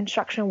of like the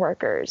construction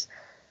workers.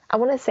 I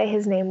want to say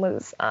his name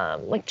was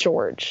like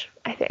George,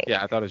 I think.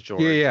 Yeah, I thought it was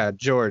George. Yeah,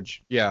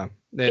 George. Yeah.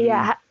 And,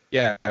 yeah.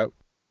 Yeah.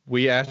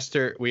 We asked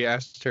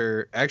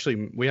her.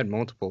 Actually, we had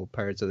multiple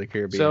Pirates of the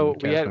Caribbean. So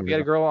we had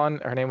a girl on.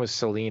 Her name was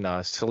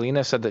Selena.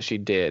 Selena said that she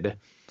did,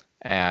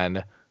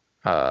 and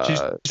she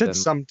said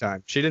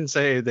sometime. She didn't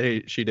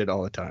say she did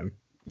all the time.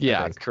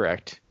 Yeah,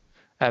 correct.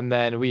 And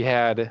then we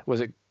had,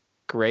 was it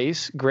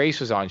Grace? Grace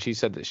was on. She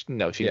said that she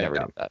never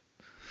did that.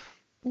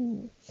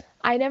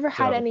 I never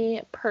had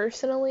any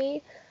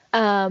personally.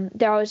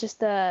 There was just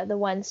the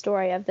one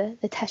story of the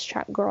test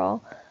track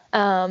girl.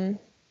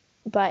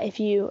 But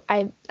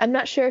I'm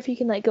not sure if you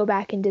can like go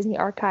back in Disney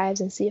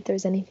archives and see if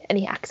there's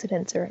any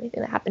accidents or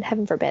anything that happened,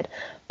 heaven forbid.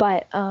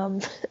 But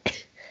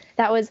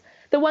that was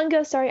the one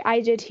ghost story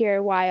I did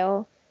hear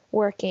while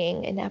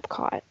working in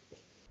Epcot.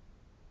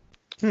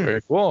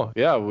 Very cool.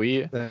 Yeah,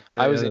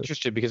 I was Uh,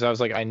 interested because I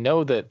was like, I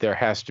know that there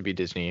has to be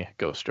Disney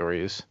ghost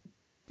stories.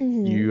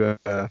 Mhm. You,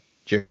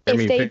 Jeremy, If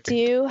they picked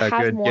do a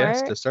have good guess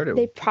more, to start it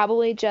they with.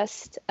 probably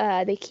just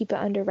they keep it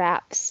under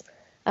wraps,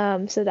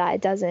 so that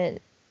it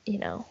doesn't,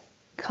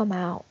 come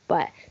out.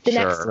 But the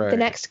Sure. Right.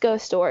 next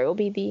ghost story will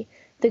be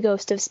the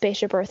ghost of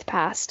Spaceship Earth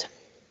past.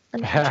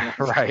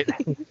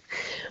 Unfortunately.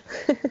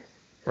 Right.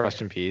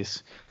 Rest in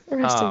peace.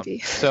 Rest in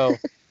peace. So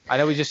I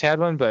know we just had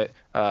one, but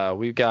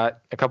we've got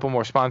a couple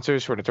more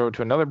sponsors. We're going to throw it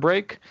to another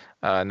break,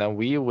 and then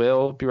we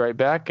will be right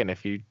back. And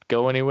if you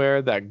go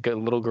anywhere, that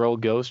little girl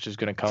ghost is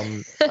going to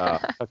come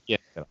up you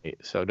tonight.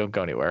 So don't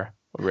go anywhere.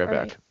 We'll be right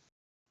All back.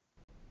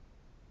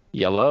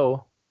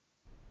 Yellow.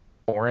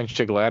 Orange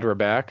to glad we're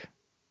back.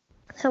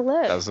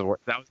 Hello. That was the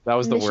worst. That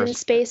was the Mission worst.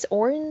 Space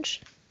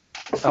Orange.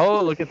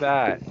 Oh, look at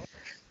that.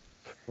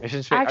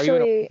 Mission Space.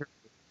 Actually,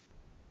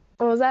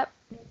 what was that?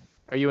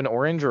 Are you an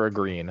orange or a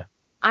green?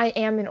 I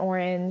am an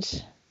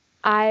orange.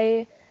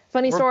 Funny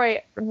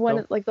story.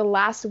 The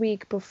last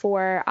week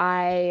before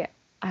I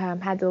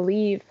had to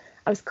leave,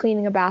 I was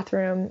cleaning a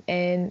bathroom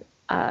in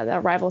the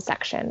arrival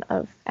section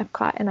of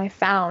Epcot, and I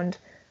found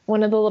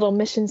one of the little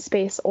Mission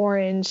Space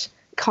Orange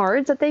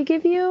cards that they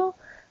give you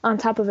on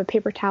top of a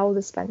paper towel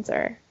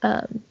dispenser.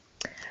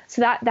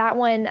 So that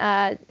one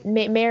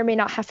may or may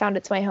not have found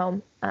its way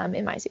home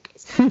in my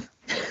suitcase.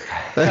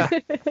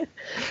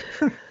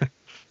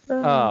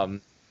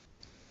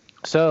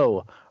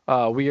 So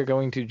we are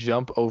going to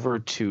jump over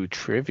to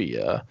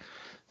trivia.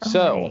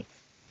 So, right.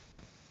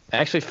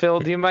 actually, Phil,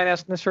 do you mind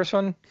asking this first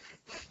one?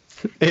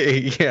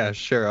 Yeah,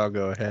 sure, I'll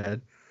go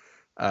ahead.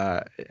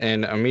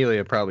 And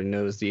Amelia probably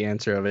knows the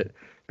answer of it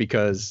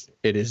because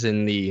it is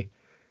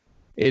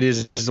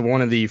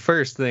one of the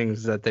first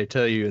things that they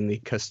tell you in the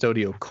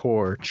custodial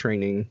core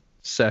training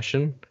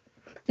session.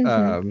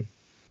 Mhm.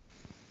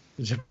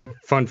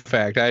 Fun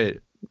fact,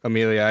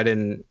 Amelia, I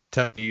didn't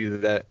tell you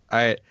that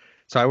I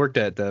worked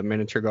at the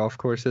miniature golf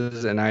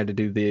courses, and I had to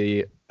do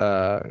the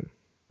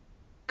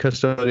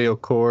custodial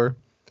core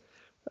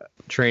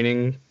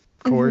training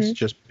course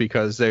just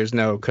because there's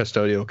no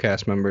custodial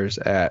cast members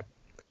at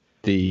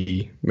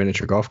the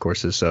miniature golf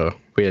courses, so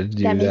we had to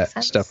do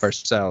that stuff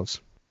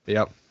ourselves.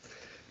 Yep.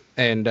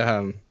 And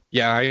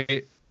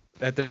I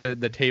at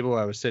the table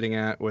I was sitting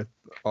at with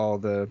all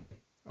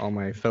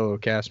my fellow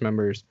cast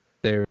members,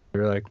 they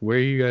were like, "Where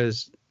are you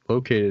guys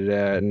located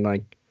at?" And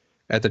like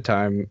at the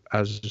time, I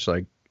was just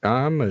like,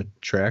 "I'm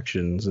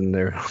attractions," and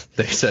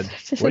they said,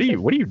 "What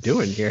are you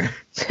doing here?"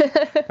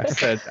 I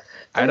said,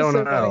 "I don't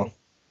know, funny.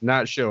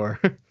 Not sure."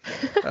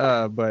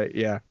 But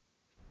yeah.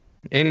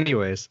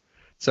 Anyways,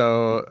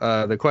 so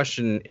the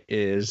question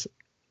is,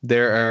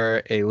 there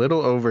are a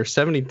little over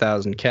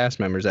 70,000 cast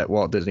members at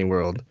Walt Disney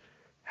World.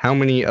 How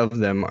many of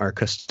them are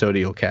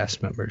custodial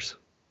cast members?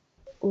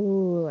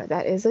 Ooh,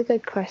 that is a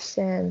good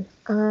question.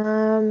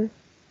 I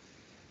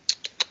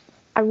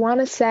want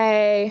to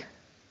say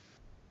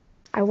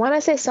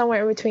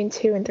somewhere between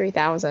 2,000 and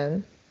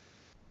 3,000.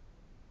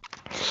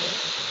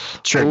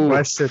 Trick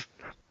question.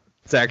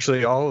 It's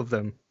actually all of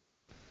them.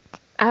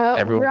 Oh,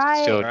 Everyone's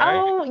right. right.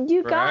 Oh,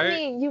 you got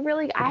me. You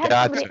really.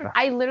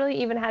 I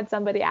literally even had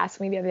somebody ask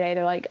me the other day.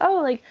 They're like,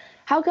 "Oh, like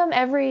how come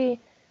every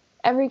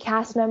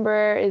cast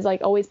member is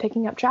like always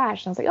picking up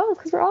trash?" And I was like, "Oh, it's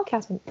because we're all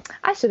cast members."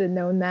 I should have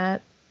known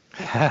that.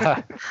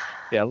 Yeah,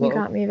 you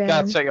got me there.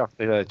 Got to check off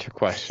the trick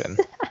question.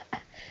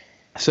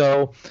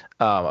 So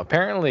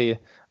apparently,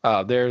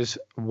 there's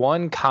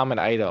one common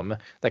item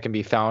that can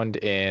be found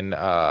in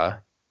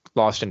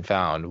Lost and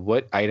Found.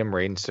 What item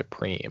reigns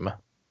supreme?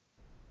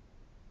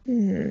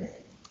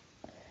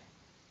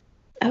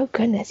 Oh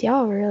goodness,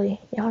 y'all really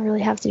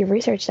have your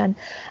research done.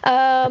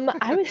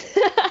 I was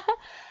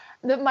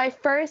my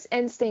first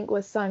instinct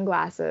was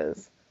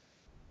sunglasses.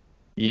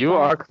 You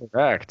are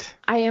correct.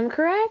 I am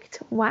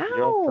correct. Wow.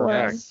 You're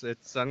correct.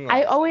 It's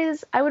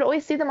sunglasses. I would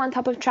always see them on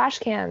top of trash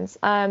cans,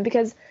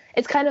 because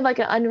it's kind of like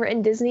an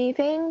unwritten Disney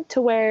thing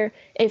to where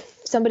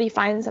if somebody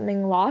finds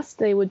something lost,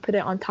 they would put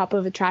it on top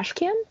of a trash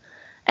can,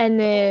 and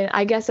then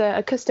I guess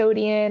a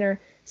custodian or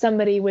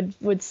somebody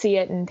would see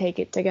it and take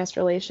it to guest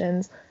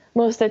relations.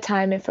 Most of the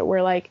time, if it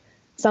were like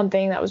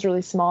something that was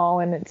really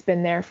small and it's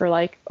been there for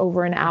like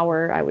over an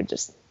hour, I would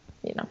just,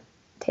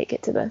 take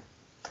it to the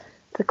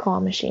claw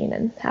machine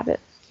and have it,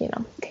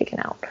 taken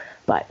out.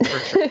 But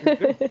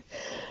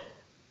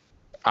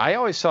I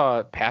always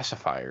saw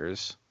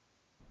pacifiers.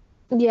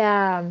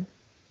 Yeah.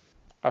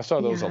 I saw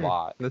those a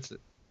lot. That's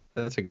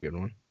a good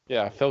one.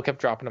 Yeah, Phil kept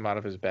dropping them out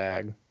of his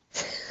bag.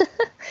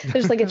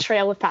 There's like a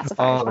trail of pacifiers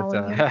All the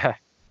following you. time.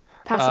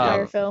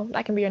 Pacifier Phil.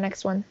 That can be your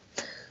next one.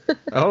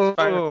 Oh,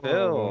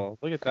 Phil.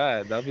 Look at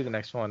that. That'll be the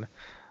next one.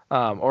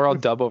 Or I'll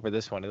dub over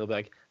this one. It'll be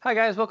like, "Hi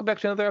guys, welcome back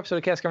to another episode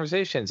of Cast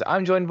Conversations.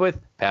 I'm joined with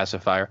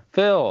Pacifier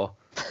Phil."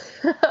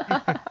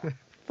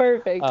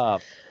 Perfect.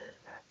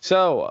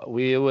 So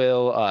we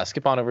will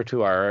skip on over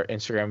to our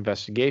Instagram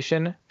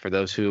investigation. For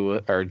those who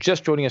are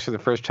just joining us for the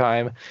first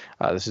time,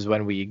 this is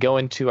when we go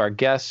into our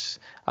guests'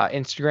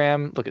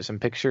 Instagram, look at some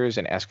pictures,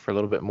 and ask for a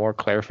little bit more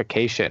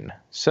clarification.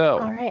 So,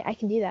 all right, I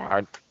can do that.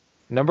 Our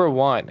number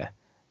one,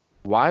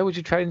 Why would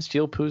you try and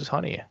steal Pooh's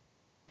honey?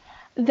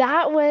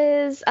 That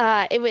was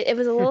it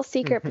was a little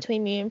secret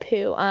between me and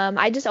Pooh.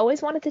 I just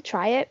always wanted to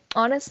try it,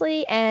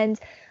 honestly, and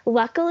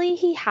luckily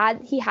he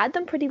had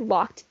them pretty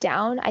locked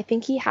down. I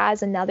think he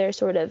has another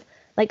sort of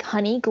like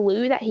honey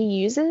glue that he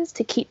uses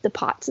to keep the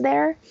pots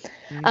there.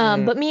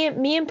 But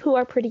me and Pooh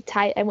are pretty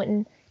tight. I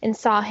went and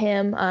saw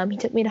him. He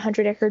took me to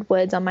 100 Acre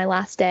Woods on my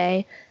last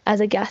day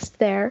as a guest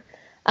there.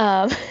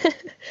 But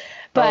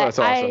that's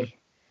awesome.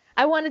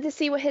 I wanted to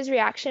see what his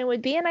reaction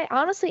would be, and I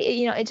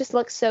honestly, it just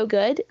looks so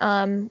good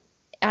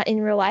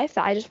in real life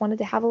that I just wanted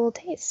to have a little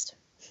taste.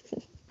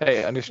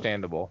 Hey,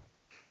 understandable.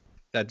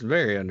 That's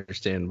very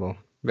understandable.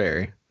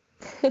 Very.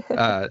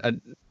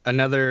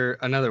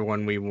 Another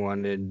one we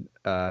wanted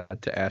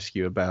to ask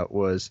you about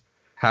was,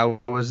 how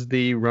was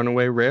the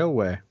Runaway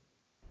Railway?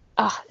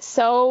 Oh,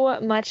 so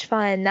much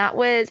fun.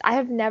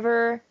 I've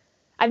never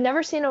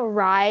seen a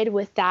ride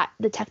with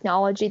the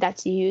technology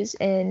that's used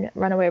in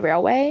Runaway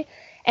Railway.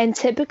 And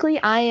typically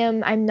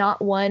I'm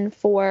not one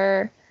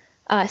for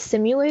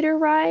simulator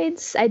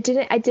rides. I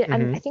think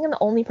I'm the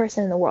only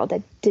person in the world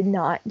that did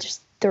not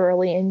just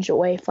thoroughly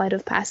enjoy Flight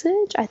of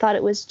Passage. I thought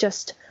it was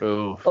just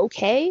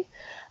okay.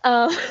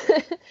 And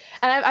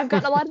I've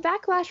gotten a lot of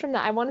backlash from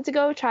that. I wanted to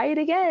go try it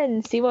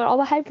again, see what all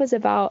the hype was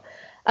about.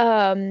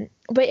 But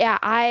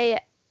yeah,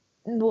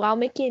 while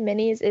Mickey and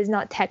Minnie's is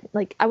not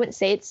I wouldn't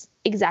say it's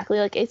exactly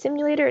like a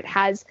simulator. It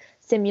has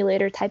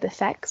simulator type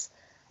effects.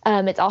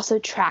 It's also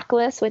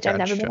trackless, which I've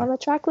never been on a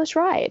trackless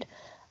ride.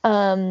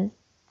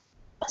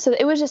 So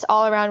it was just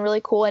all around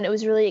really cool, and it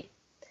was really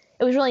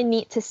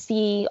neat to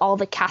see all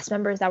the cast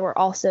members that were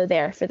also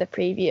there for the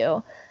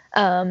preview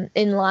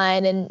in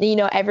line. And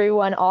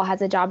everyone all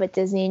has a job at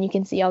Disney, and you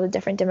can see all the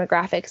different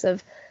demographics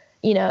of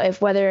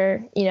if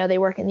whether they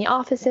work in the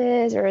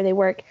offices or they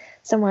work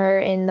somewhere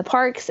in the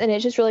parks. And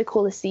it's just really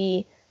cool to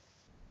see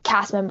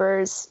cast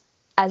members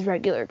as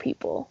regular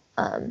people.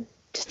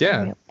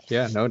 Yeah,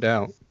 no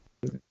doubt.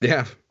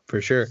 Yeah, for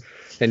sure.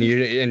 And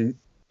you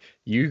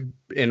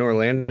in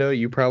Orlando,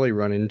 you probably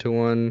run into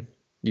one.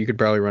 You could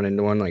probably run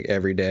into one like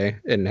every day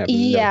and have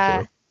no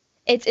clue.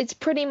 It's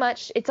pretty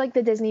much, it's like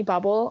the Disney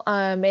bubble.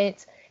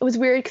 It was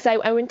weird because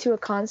I went to a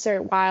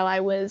concert while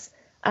I was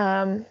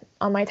on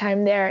my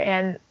time there,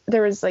 and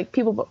there was like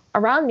people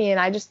around me, and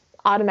I just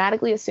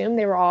automatically assumed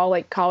they were all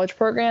like college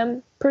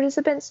program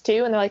participants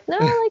too, and they're like, no,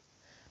 like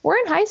we're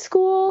in high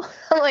school.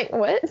 I'm like,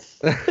 what?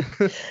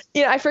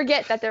 I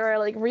forget that there are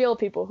like real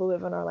people who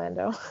live in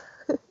Orlando.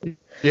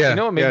 Yeah. You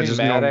know what made me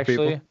mad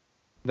actually? People.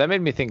 That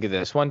made me think of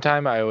this. One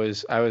time I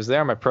was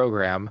there on my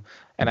program,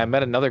 and I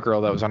met another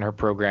girl that was on her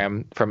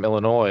program from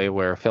Illinois,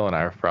 where Phil and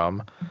I are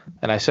from.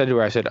 And I said to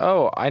her,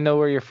 oh, I know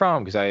where you're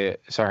from, because I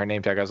saw her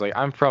name tag. I was like,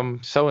 I'm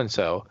from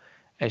so-and-so.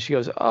 And she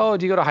goes, oh,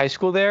 do you go to high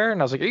school there?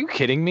 And I was like, are you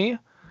kidding me?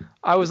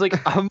 I was like,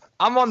 I'm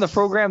on the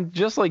program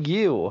just like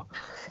you.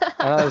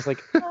 And I was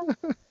like,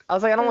 I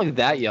don't look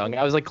that young.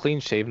 I was like clean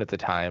shaven at the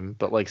time,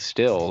 but like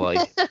still,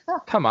 like,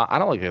 come on, I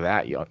don't look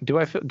that young. Do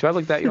I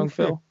look that young,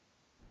 Phil?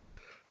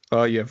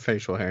 Oh, you have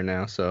facial hair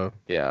now, so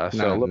yeah. So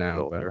not look now,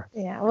 older.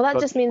 Yeah, well, that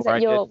just means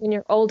that when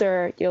you're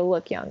older, you'll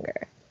look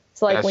younger.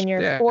 So like when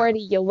you're 40,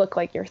 you'll look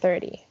like you're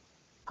 30,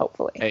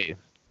 hopefully. Hey,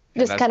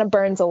 just kind of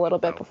burns a little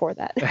bit before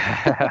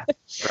that.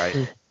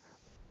 Right.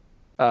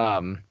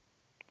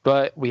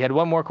 But we had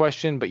one more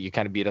question, but you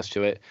kind of beat us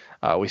to it.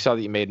 We saw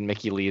that you made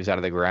Mickey leaves out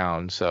of the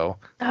ground, so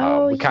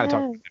we kind of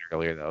talked about it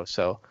earlier though.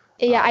 So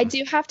yeah, I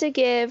do have to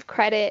give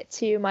credit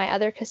to my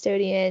other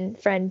custodian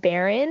friend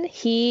Baron.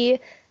 He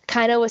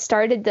kind of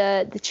started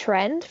the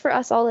trend for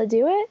us all to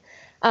do it,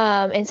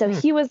 and so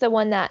he was the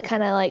one that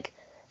kind of like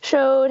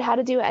showed how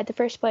to do it at the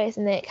first place,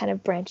 and then it kind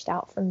of branched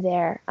out from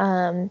there.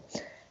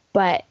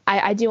 But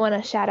I do want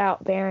to shout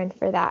out Baron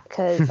for that,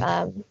 because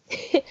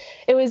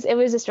it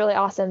was just really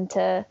awesome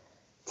to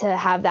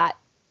have that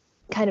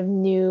kind of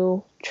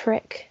new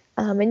trick,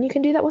 and you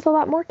can do that with a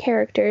lot more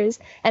characters,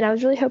 and I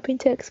was really hoping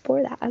to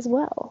explore that as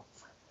well.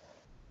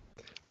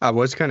 I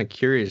was kind of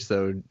curious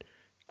though,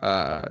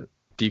 are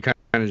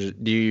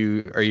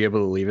you able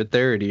to leave it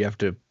there, or do you have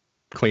to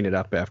clean it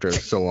up after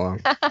so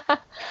long?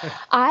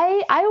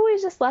 I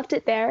always just left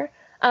it there.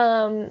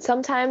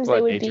 Sometimes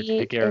they would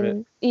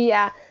be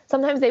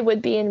sometimes they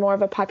would be in more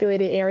of a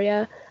populated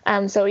area.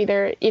 So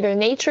either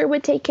nature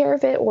would take care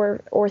of it,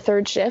 or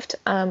third shift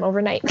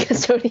overnight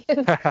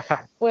custodians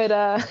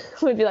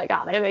would be like,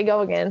 oh, there they go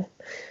again.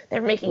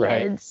 They're making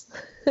heads.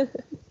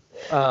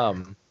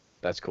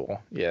 That's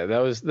cool. Yeah, that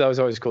was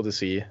always cool to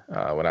see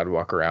when I'd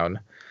walk around.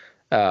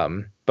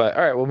 But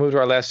all right, we'll move to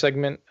our last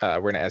segment. We're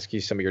gonna ask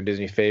you some of your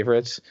Disney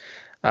favorites.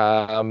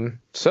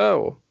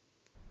 So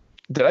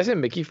did I say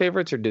Mickey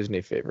favorites or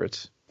Disney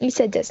favorites? You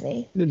said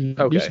Disney.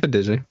 Okay. You said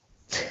Disney.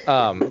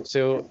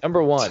 So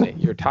number one,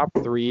 your top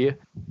 3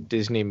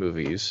 Disney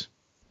movies.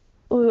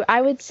 Ooh,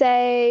 I would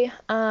say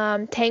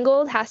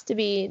Tangled has to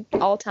be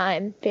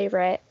all-time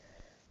favorite,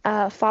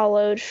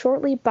 followed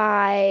shortly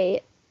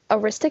by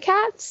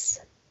Aristocats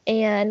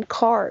and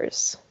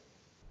Cars.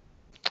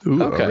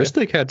 Ooh, okay.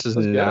 Aristocats is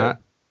not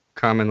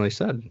commonly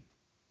said.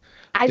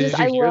 I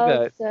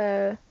love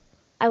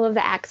I love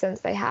the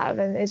accents they have,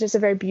 and it's just a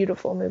very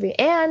beautiful movie.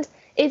 And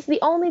it's the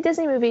only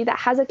Disney movie that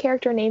has a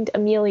character named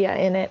Amelia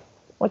in it,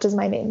 which is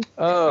my name.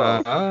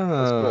 Oh,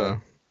 that's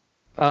cool.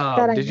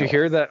 Did you know.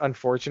 hear that?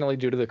 Unfortunately,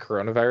 due to the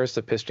coronavirus,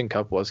 the Piston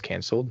Cup was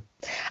canceled.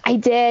 I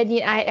did.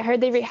 Yeah, I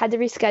heard they had to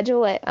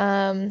reschedule it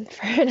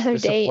for another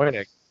date.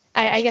 Disappointing.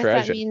 I guess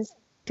Tragic. that means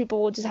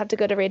people will just have to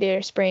go to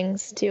Radiator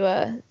Springs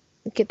to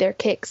get their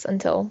kicks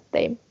until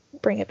they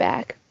bring it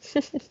back.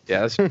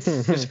 Yeah, that's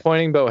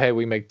disappointing, but hey,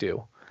 we make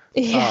do.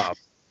 Yeah.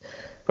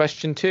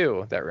 Question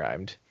 2, that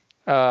rhymed.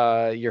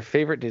 Your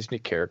favorite Disney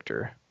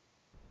character?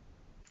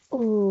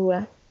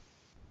 Ooh.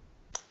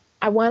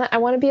 I want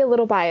to be a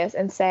little biased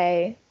and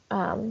say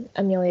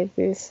Amelia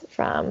Goose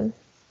from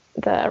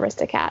the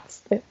Aristocats.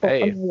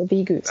 Hey, Amelia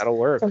V. Goose that'll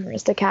work. from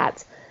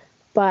Aristocats.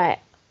 But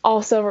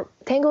also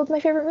Tangled is my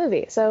favorite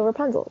movie, so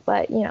Rapunzel.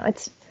 But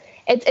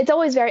it's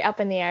always very up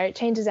in the air. It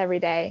changes every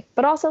day.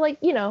 But also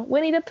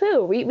Winnie the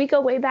Pooh. We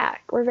go way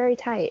back. We're very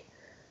tight.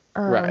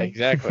 Right,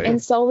 exactly.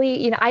 And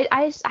Sully,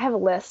 I have a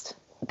list.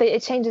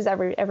 It changes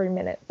every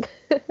minute.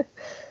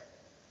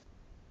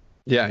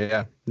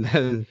 Yeah.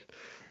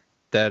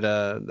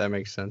 That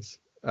makes sense.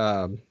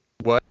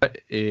 What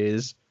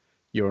is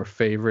your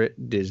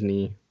favorite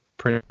Disney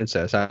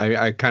princess?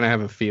 I kind of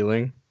have a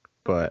feeling,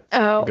 but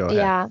Oh, go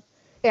ahead.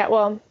 yeah.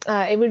 Well,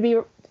 it would be,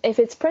 if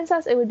it's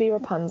princess, it would be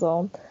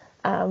Rapunzel,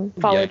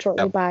 followed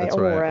shortly by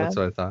Aurora. That's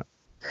what I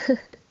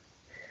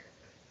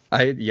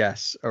thought.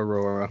 Yes,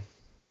 Aurora.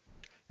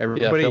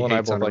 Everybody Phil and I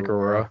hates both on like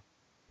Aurora.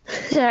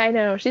 Yeah, I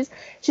know. She's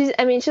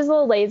a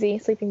little lazy,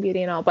 Sleeping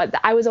Beauty and all, but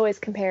I was always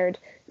compared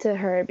to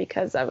her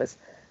because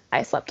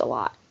I slept a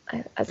lot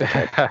as a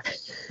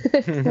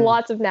kid.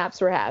 Lots of naps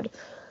were had.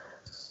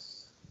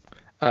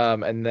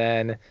 And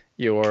then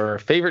your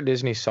favorite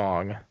Disney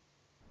song?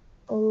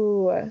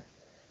 Ooh.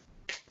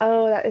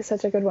 Oh, that is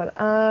such a good one.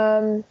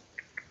 I'm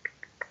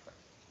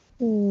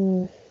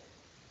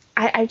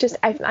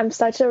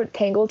such a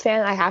Tangled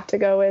fan. I have to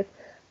go with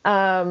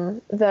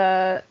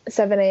the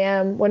 7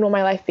 a.m. When Will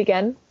My Life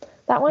Begin?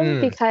 That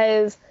one,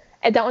 because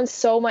that one's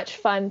so much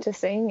fun to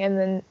sing, and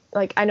then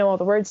I know all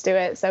the words to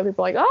it, so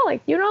people are like, oh,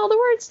 you know all the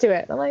words to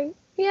it. I'm like,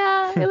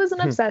 yeah, it was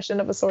an obsession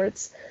of a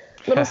sorts.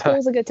 Middle school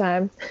was a good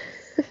time.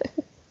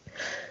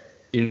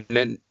 You're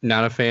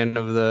not a fan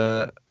of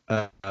the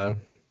I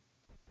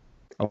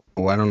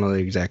don't know the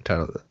exact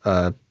title.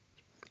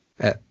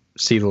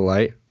 See the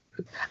Light.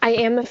 I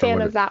am a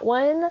fan of that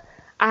one.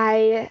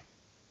 I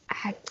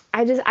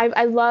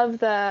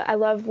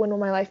love When Will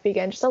My Life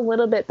Begin just a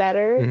little bit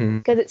better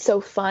because it's so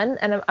fun,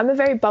 and I'm a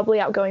very bubbly,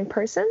 outgoing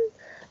person,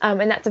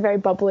 and that's a very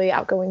bubbly,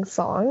 outgoing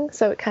song,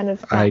 so it kind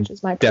of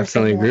matches my personality.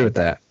 Definitely agree with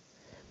that.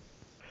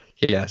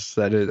 Yes,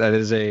 that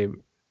is a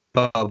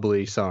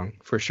bubbly song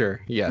for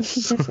sure.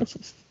 Yes.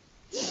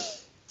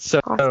 So,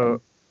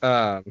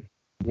 Awesome.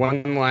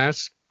 One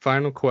last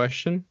final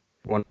question.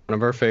 One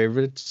of our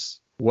favorites.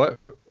 What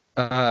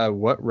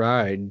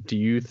ride do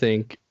you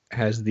think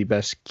has the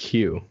best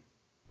queue?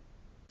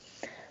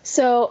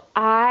 So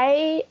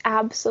I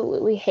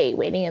absolutely hate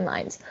waiting in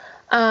lines.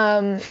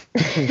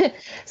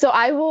 So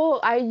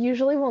I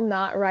usually will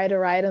not ride a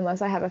ride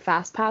unless I have a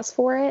fast pass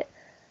for it.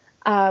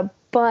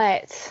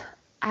 But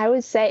I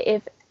would say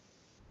if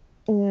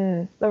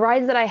the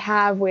rides that I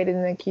have waited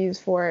in the queues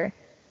for,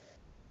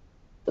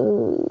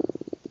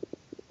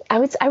 I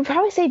would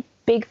probably say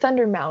Big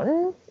Thunder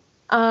Mountain.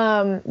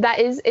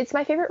 It's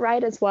my favorite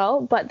ride as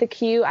well, but the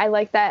queue, I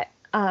like that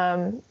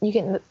you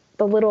can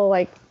the little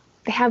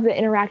they have the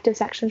interactive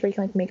sections where you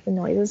can make the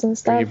noises and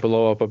stuff. You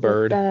blow up a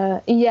bird.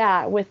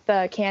 With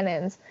the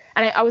cannons.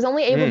 And I was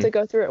only able to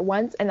go through it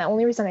once, and the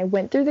only reason I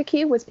went through the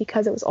queue was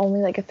because it was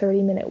only a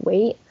 30-minute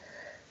wait.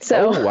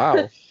 So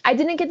wow. I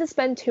didn't get to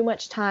spend too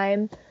much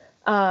time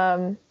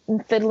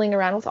fiddling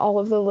around with all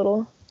of the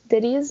little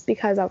ditties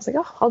because I was like,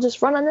 oh, I'll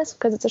just run on this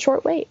because it's a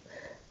short wait.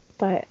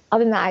 But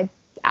other than that, I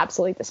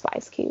absolutely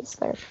despise queues.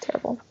 They're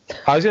terrible.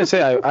 I was gonna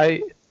say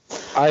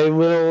I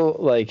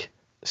will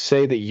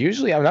say that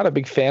usually I'm not a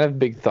big fan of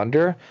Big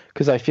Thunder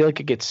because I feel like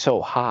it gets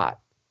so hot.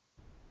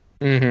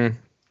 Mm-hmm.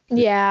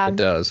 Yeah, It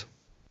does.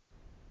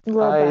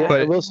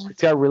 but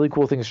It's got really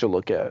cool things to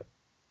look at.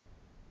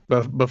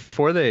 But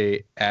before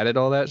they added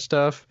all that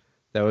stuff,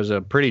 that was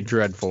a pretty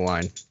dreadful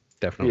line.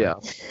 Definitely. Yeah.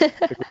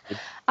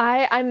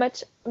 I'm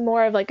much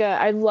more of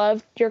I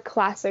love your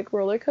classic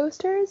roller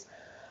coasters.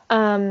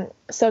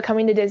 So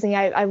coming to Disney,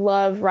 I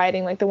love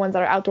riding the ones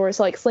that are outdoors.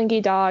 So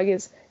Slinky Dog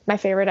is my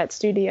favorite at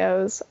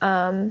Studios.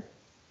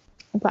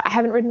 But I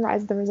haven't ridden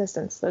Rise of the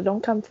Resistance, so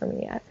don't come for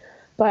me yet.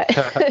 But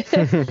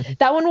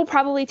that one will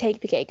probably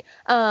take the cake.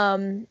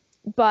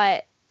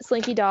 But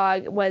Slinky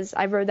Dog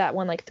I rode that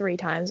one 3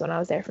 times when I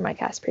was there for my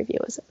cast preview.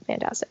 It was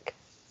fantastic.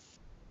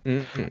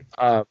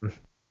 Mm-hmm.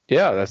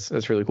 Yeah,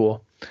 that's really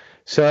cool.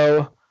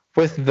 So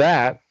with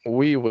that,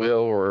 we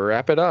will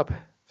wrap it up.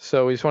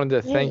 So we just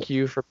wanted to thank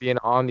you for being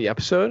on the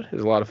episode. It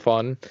was a lot of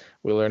fun.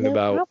 We learned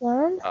about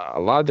a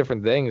lot of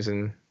different things,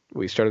 and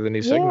we started a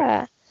new segment.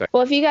 Yeah.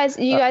 Well, if you guys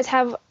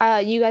have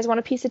you guys want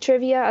a piece of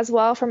trivia as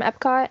well from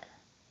Epcot?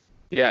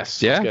 Yes.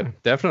 That's Yeah, good.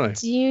 definitely.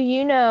 Do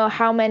you know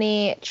how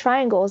many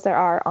triangles there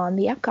are on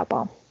the Epcot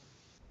ball?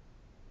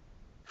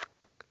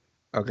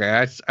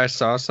 Okay, I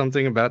saw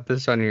something about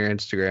this on your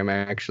Instagram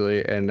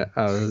actually, and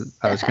I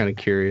was kind of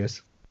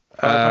curious.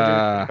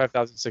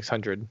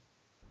 525,600.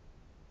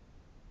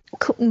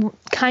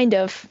 Kind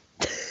of.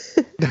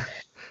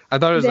 I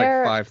thought it was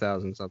There- like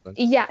 5,000 something.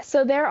 Yeah,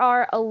 so there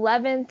are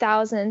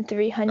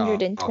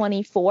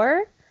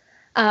 11,324.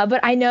 But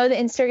I know the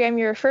Instagram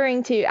you're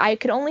referring to, I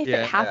could only fit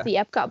Yeah. half the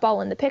Epcot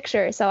ball in the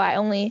picture, so I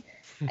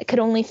could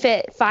only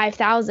fit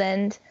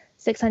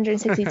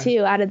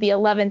 5,662 out of the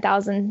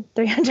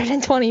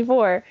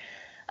 11,324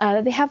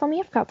 that they have on the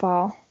Epcot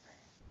ball.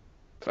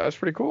 That's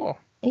pretty cool.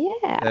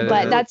 Yeah,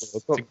 but that's a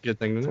good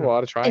thing to That's a know.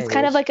 lot of triangles. it's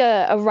kind of like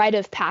a rite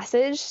of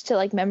passage to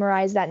like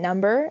memorize that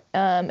number,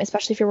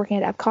 especially if you're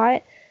working at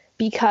Epcot,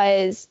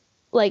 because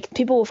like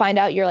people will find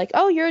out you're like,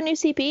 oh, you're a new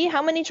CP.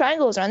 How many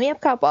triangles are on the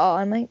Epcot ball?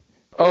 I'm like,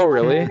 Oh,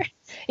 really?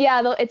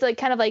 yeah, it's like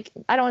kind of like,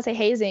 I don't want to say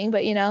hazing,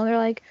 but you know, they're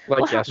like, Like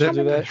well, guests will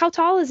do that? how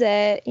tall is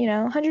it? You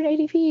know,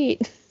 180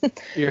 feet.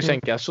 You're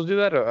saying guests will do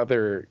that, or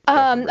other?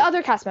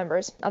 cast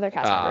members? Other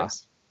cast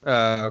members.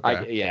 Ah.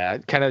 Okay. Yeah,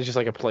 kind of just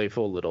like a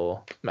playful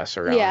little mess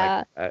around.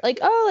 Yeah. Like, Like,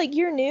 oh, like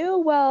you're new?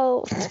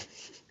 Well,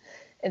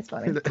 it's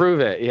funny. prove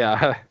it.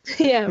 Yeah.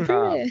 Yeah,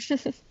 prove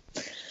it.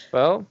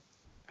 Well,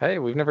 hey,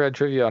 we've never had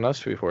trivia on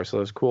us before, so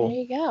that's cool. There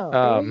you go.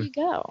 Um, There you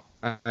go.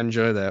 I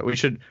enjoy that. We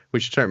should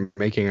start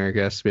making our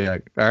guests be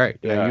like, all right,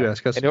 Yeah. you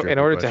ask us. In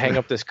order to hang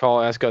up this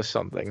call, ask us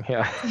something.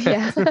 Yeah.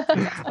 Yeah.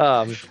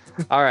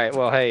 All right.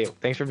 Well, hey,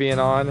 thanks for being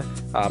on.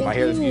 I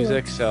hear the you.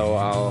 music, so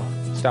I'll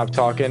stop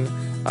talking.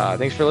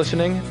 Thanks for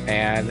listening,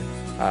 and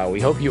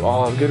we hope you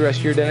all have a good rest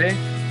of your day.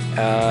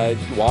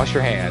 Wash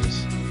your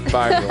hands.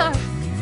 Bye, everyone.